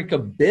it's not like a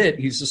bit.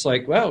 He's just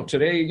like, well,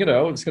 today,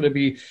 it's going to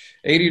be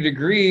 80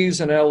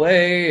 degrees in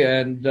LA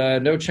and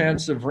no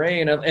chance of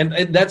rain.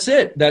 And that's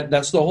it.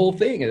 That's the whole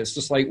thing. And it's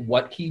just like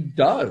what he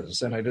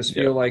does. And I just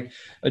feel like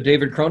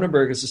David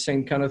Cronenberg is the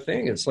same kind of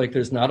thing. It's like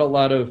there's not a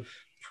lot of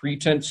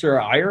pretense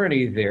or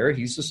irony there.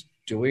 He's just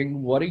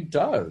doing what he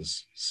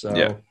does.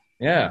 So,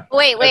 yeah.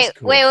 Wait.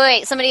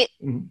 Somebody...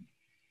 Mm-hmm.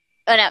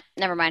 Oh, no,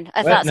 never mind.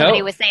 I thought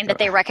somebody was saying that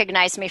they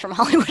recognized me from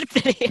Hollywood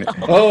Video.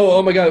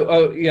 Oh my God.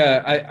 Oh,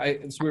 yeah.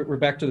 We're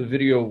back to the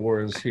video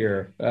wars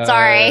here.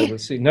 Sorry.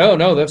 Let's see.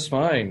 No, that's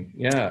fine.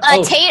 Yeah.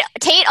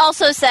 Tate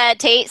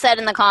said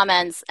in the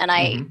comments, and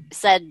I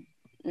said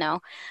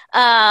no,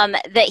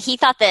 that he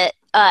thought that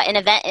an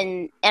event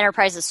in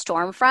Enterprise's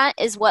Stormfront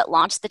is what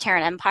launched the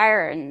Terran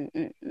Empire,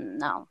 and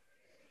no.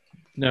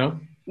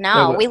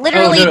 No, we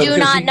literally do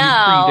not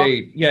know.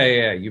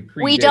 You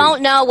predate. We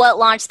don't know what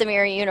launched the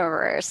Mirror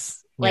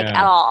Universe, at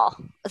all.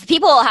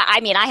 People, I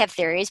have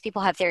theories.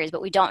 People have theories,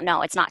 but we don't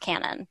know. It's not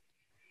canon.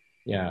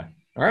 Yeah.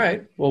 All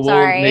right. Well,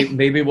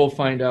 maybe we'll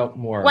find out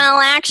more. Well,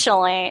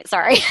 actually,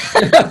 sorry.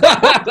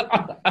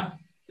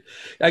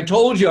 I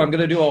told you I'm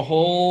going to do a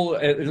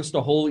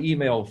whole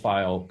email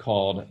file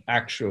called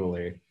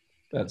Actually.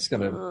 That's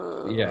going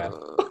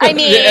to, I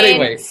mean,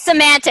 anyway.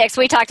 Semantics.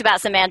 We talked about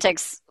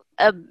semantics.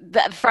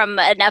 From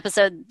an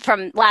episode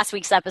from last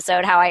week's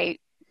episode, how I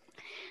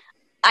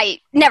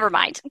never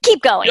mind.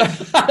 Keep going.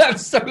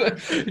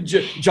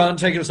 John,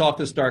 taking us off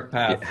this dark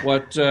path.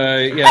 What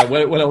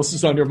else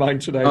is on your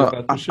mind today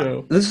about the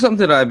show? This is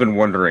something I've been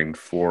wondering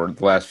for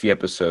the last few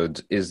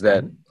episodes. Is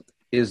that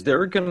is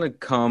there going to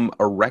come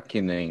a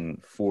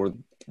reckoning for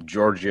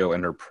Georgiou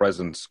and her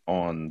presence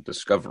on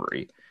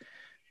Discovery?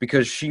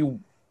 Because she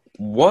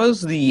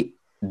was the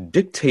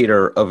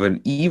dictator of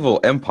an evil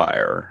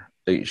empire.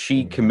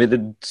 She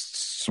committed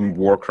some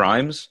war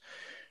crimes.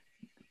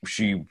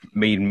 She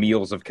made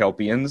meals of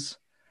Kelpians.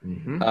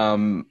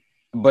 Mm-hmm.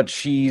 But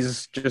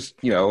she's just,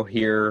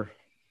 here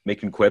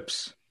making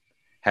quips,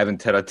 having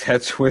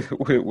tete-a-tetes with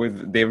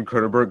David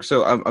Cronenberg.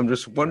 So I'm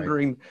just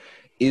wondering,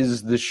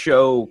 is the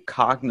show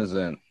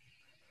cognizant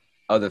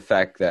of the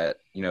fact that,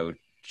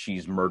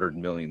 she's murdered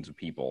millions of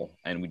people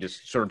and we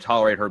just sort of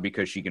tolerate her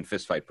because she can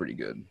fist fight pretty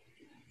good?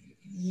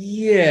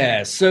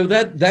 Yeah, so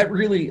that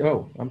really,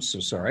 I'm so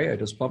sorry, I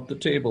just bumped the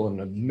table in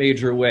a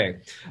major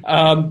way.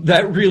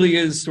 That really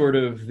is sort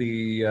of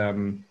the,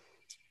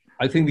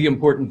 I think the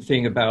important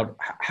thing about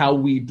how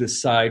we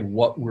decide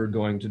what we're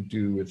going to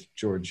do with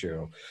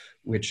Georgiou,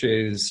 which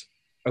is,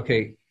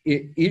 okay,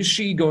 is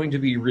she going to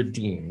be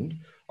redeemed?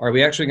 Are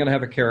we actually going to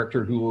have a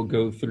character who will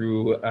go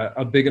through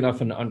a big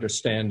enough an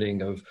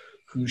understanding of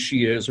who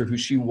she is or who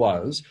she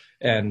was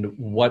and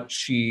what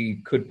she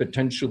could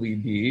potentially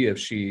be if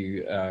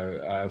she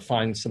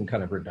finds some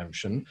kind of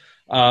redemption?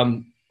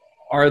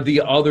 Are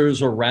the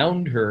others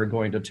around her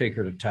going to take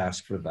her to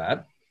task for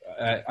that?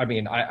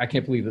 I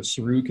can't believe that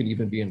Saru can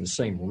even be in the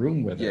same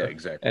room with her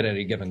at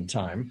any given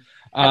time.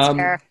 That's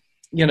fair.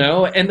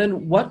 And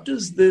then what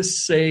does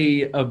this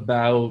say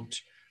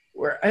about,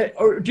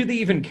 or do they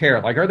even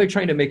care? Like, are they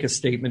trying to make a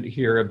statement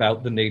here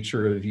about the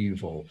nature of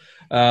evil?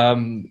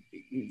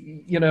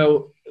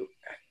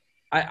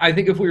 I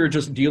think if we were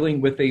just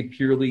dealing with a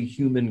purely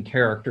human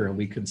character and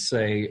we could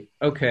say,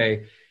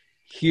 okay,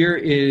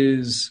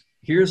 here's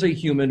a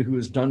human who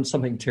has done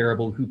something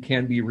terrible, who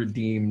can be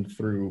redeemed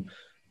through,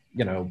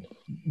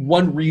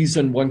 one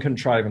reason, one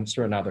contrivance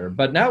or another.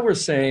 But now we're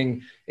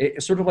saying,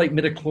 it's sort of like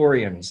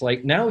midichlorians,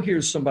 like now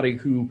here's somebody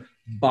who,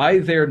 by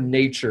their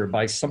nature,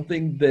 by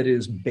something that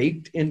is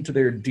baked into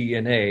their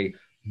DNA,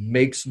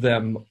 makes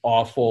them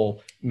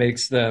awful,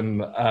 makes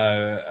them,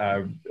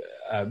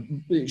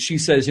 she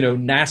says,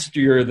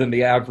 nastier than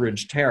the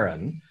average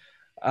Terran.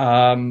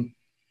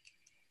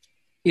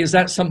 Is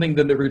that something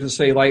that they're going to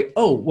say, like,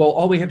 oh, well,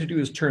 all we have to do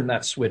is turn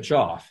that switch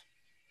off,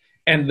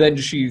 and then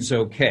she's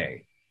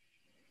okay?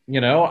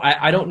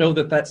 I don't know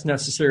that that's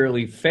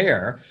necessarily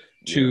fair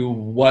to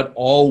what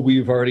all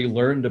we've already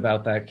learned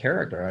about that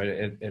character.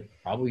 It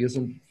probably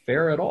isn't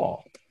fair at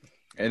all.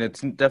 And it's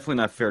definitely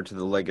not fair to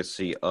the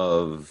legacy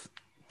of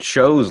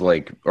shows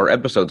or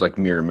episodes like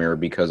Mirror Mirror,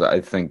 because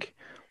I think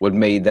what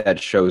made that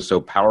show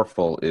so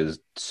powerful is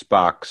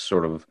Spock's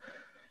sort of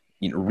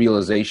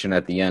realization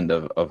at the end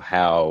of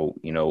how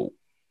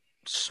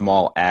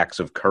small acts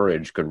of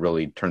courage could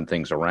really turn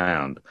things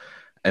around.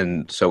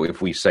 And so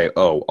if we say,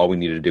 oh, all we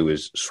need to do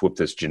is flip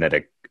this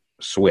genetic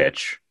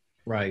switch,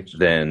 right,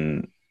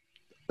 then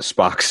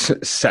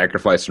Spock's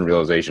sacrifice and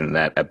realization in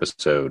that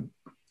episode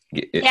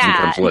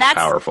becomes less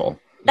powerful.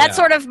 That's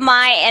sort of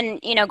and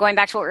going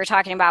back to what we were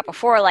talking about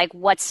before, like,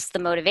 what's the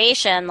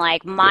motivation?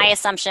 Like, my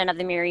assumption of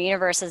the Mirror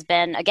Universe has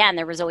been, again,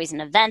 there was always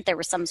an event, there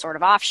was some sort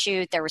of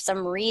offshoot, there was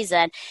some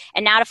reason.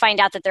 And now to find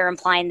out that they're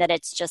implying that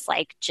it's just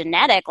like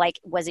genetic, like,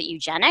 was it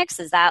eugenics?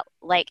 Is that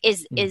like,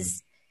 is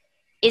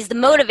the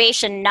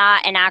motivation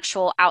not an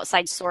actual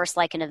outside source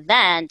like an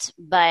event,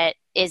 but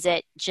is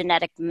it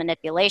genetic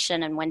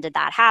manipulation? And when did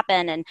that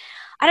happen? And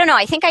I don't know,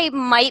 I think I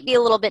might be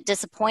a little bit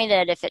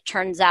disappointed if it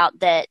turns out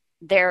that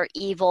they're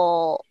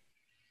evil.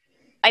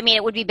 I mean,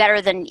 it would be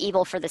better than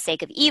evil for the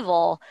sake of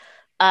evil.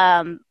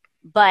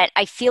 But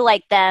I feel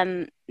like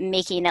them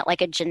making it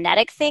like a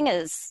genetic thing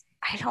is,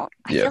 I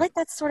feel like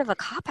that's sort of a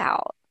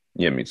cop-out.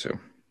 Yeah, me too.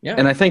 Yeah.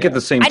 And I think at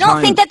the same time, I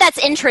don't think that that's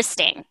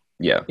interesting.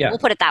 Yeah. We'll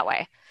put it that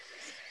way.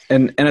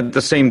 And at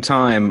the same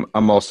time,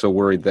 I'm also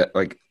worried that,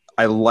 like,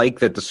 I like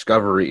that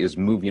Discovery is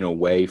moving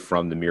away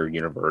from the Mirror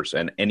Universe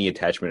and any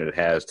attachment it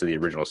has to the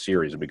original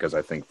series, because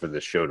I think for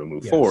this show to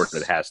move forward,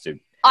 it has to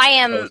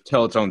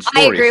tell its own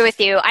story. I agree with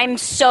you. I'm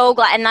so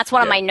glad. And that's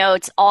one of my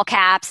notes, all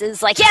caps,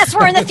 is like, yes,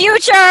 we're in the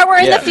future. We're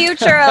in the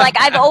future. Like,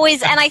 I've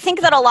always, and I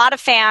think that a lot of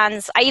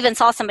fans, I even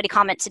saw somebody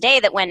comment today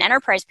that when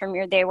Enterprise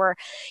premiered, they were,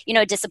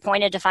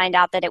 disappointed to find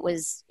out that it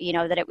was,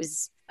 that it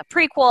was a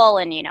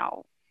prequel, and,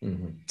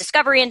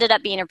 Discovery ended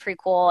up being a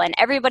prequel, and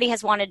everybody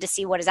has wanted to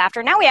see what is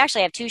after. Now we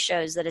actually have two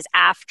shows that is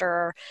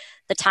after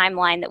the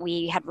timeline that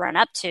we had run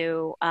up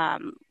to.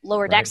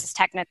 Lower Decks is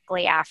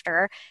technically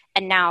after,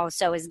 and now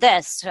so is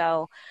this.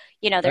 So,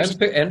 there's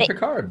and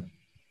Picard.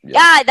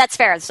 Yeah, that's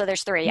fair. So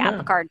there's three. Yeah,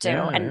 Picard too.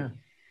 And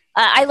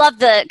I love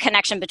the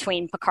connection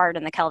between Picard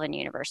and the Kelvin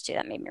universe too.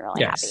 That made me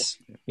really happy.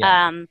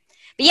 Yeah.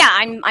 But yeah,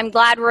 I'm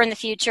glad we're in the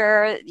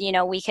future.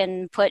 We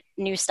can put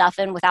new stuff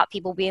in without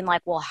people being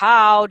like, well,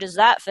 how does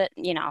that fit?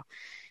 Yeah.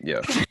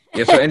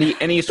 So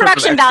any sort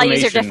production of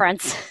values are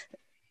different.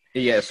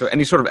 Yeah. So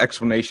any sort of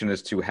explanation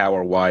as to how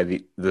or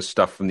why the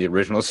stuff from the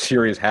original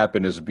series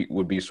happened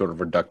would be sort of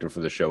reductive for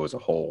the show as a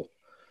whole.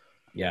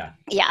 Yeah.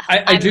 Yeah.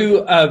 I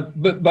do.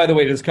 But by the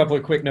way, there's a couple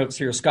of quick notes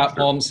here. Scott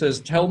Baum says,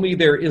 tell me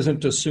there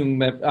isn't a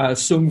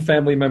Soong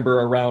family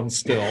member around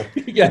still.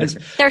 Yes.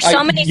 There's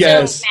so many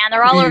Soongs, man.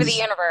 They're all over the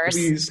universe.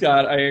 Please,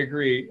 Scott. I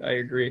agree.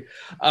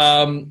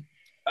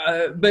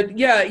 But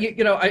yeah,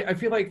 I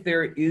feel like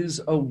there is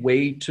a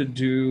way to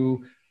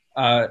do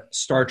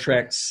Star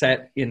Trek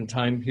set in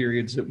time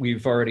periods that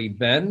we've already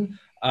been.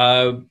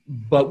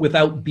 But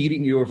without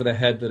beating you over the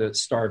head that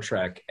it's Star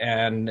Trek.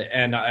 And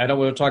I don't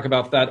want to talk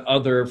about that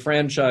other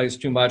franchise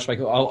too much. Like,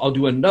 I'll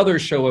do another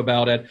show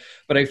about it.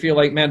 But I feel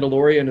like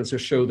Mandalorian is a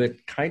show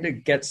that kind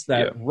of gets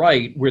that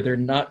right, where they're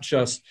not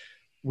just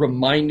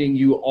reminding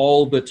you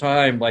all the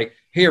time, like,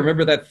 hey,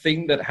 remember that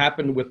thing that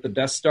happened with the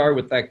Death Star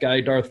with that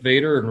guy Darth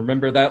Vader? And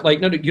remember that? Like,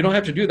 no, you don't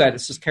have to do that.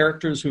 It's just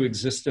characters who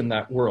exist in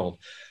that world.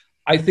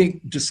 I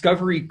think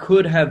Discovery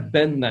could have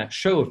been that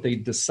show if they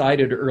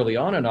decided early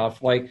on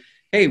enough, like,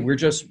 hey,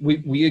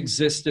 we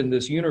exist in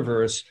this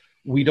universe.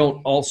 We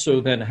don't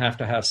also then have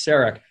to have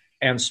Sarek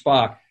and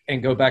Spock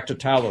and go back to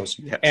Talos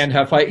and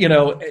have fight.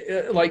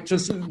 Like,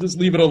 just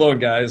leave it alone,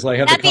 guys. Like,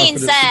 have the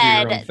confidence to do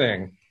your own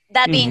thing.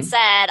 That being said,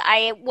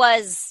 I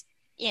was,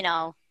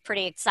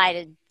 pretty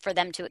excited for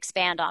them to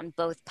expand on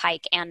both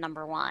Pike and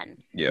Number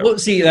One. Yeah. Well,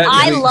 see,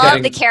 I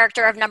love the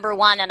character of Number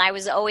One, and I've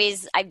been,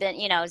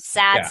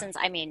 sad since,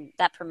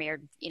 that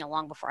premiered,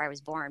 long before I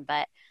was born,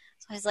 but.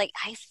 So I was like,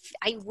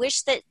 I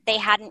wish that they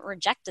hadn't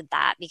rejected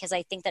that, because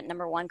I think that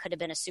Number One could have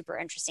been a super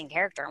interesting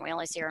character, and we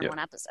only see her in one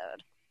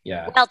episode.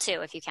 Yeah. Well,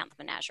 two, if you count the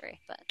menagerie.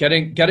 But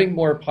getting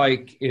more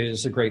Pike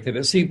is a great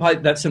thing. See,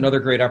 Pike, that's another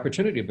great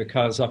opportunity,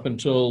 because up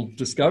until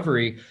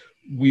Discovery,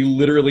 we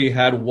literally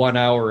had 1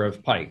 hour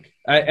of Pike.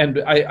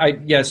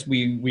 Yes,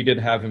 we did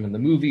have him in the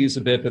movies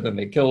a bit, but then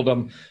they killed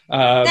him.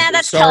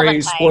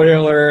 Sorry,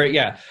 spoiler.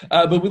 Yeah.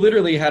 But we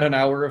literally had an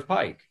hour of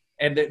Pike.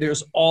 And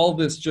there's all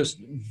this just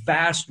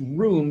vast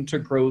room to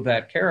grow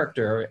that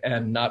character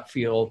and not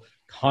feel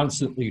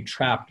constantly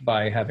trapped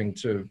by having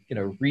to,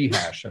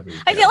 rehash everything.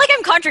 I feel like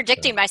I'm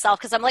contradicting myself,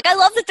 because I'm like, I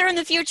love that they're in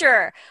the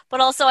future, but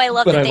also I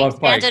love that they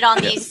expanded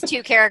on these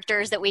two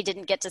characters that we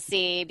didn't get to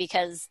see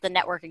because the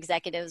network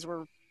executives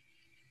were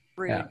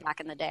rude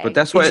back in the day. But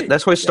that's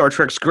why Star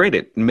Trek's great.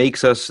 It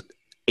makes us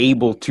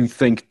able to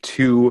think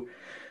two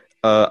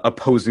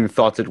opposing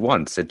thoughts at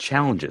once. It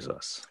challenges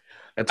us.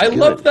 I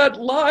love that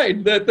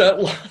line. That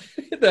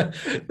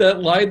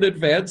line that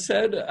Vance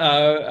said.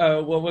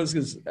 What was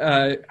his?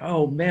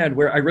 Oh man,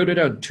 where I wrote it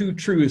down. Two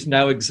truths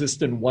now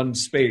exist in one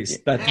space.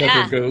 That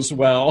never goes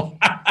well.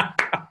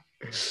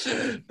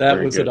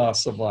 That was an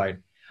awesome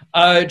line.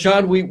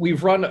 John,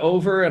 we've run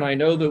over, and I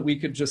know that we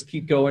could just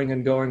keep going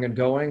and going and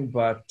going,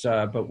 but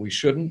we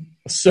shouldn't.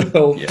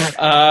 So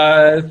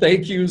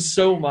thank you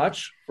so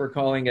much for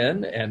calling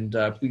in, and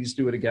please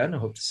do it again. I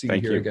hope to see you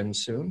here again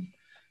soon.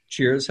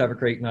 Cheers. Have a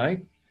great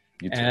night.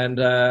 You too. And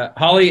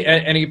Holly,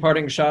 any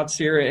parting shots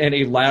here?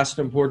 Any last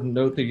important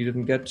note that you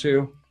didn't get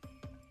to?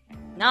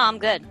 No, I'm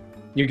good.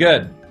 You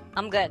good?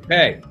 I'm good.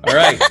 Okay. All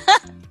right.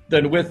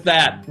 Then with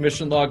that,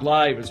 Mission Log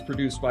Live is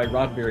produced by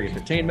Roddenberry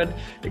Entertainment,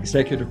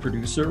 executive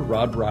producer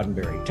Rod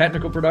Roddenberry.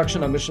 Technical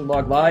production on Mission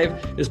Log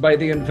Live is by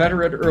the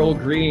inveterate Earl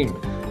Green.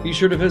 Be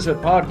sure to visit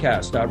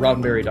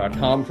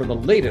podcast.roddenberry.com for the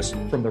latest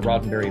from the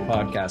Roddenberry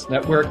Podcast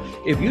Network.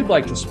 If you'd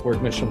like to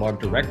support Mission Log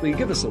directly,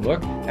 give us a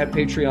look at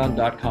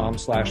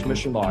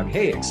patreon.com/Mission Log.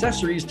 Hey,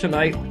 accessories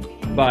tonight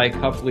by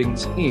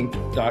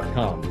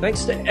cufflinksinc.com.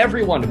 Thanks to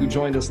everyone who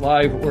joined us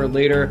live or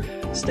later.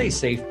 Stay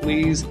safe,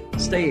 please.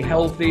 Stay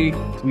healthy.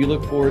 We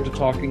look forward to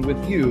talking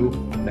with you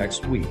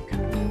next week.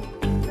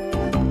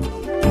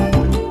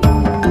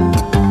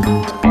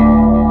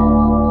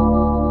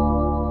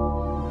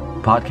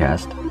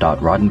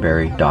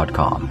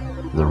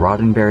 Podcast.roddenberry.com, the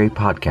Roddenberry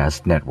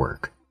Podcast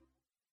Network.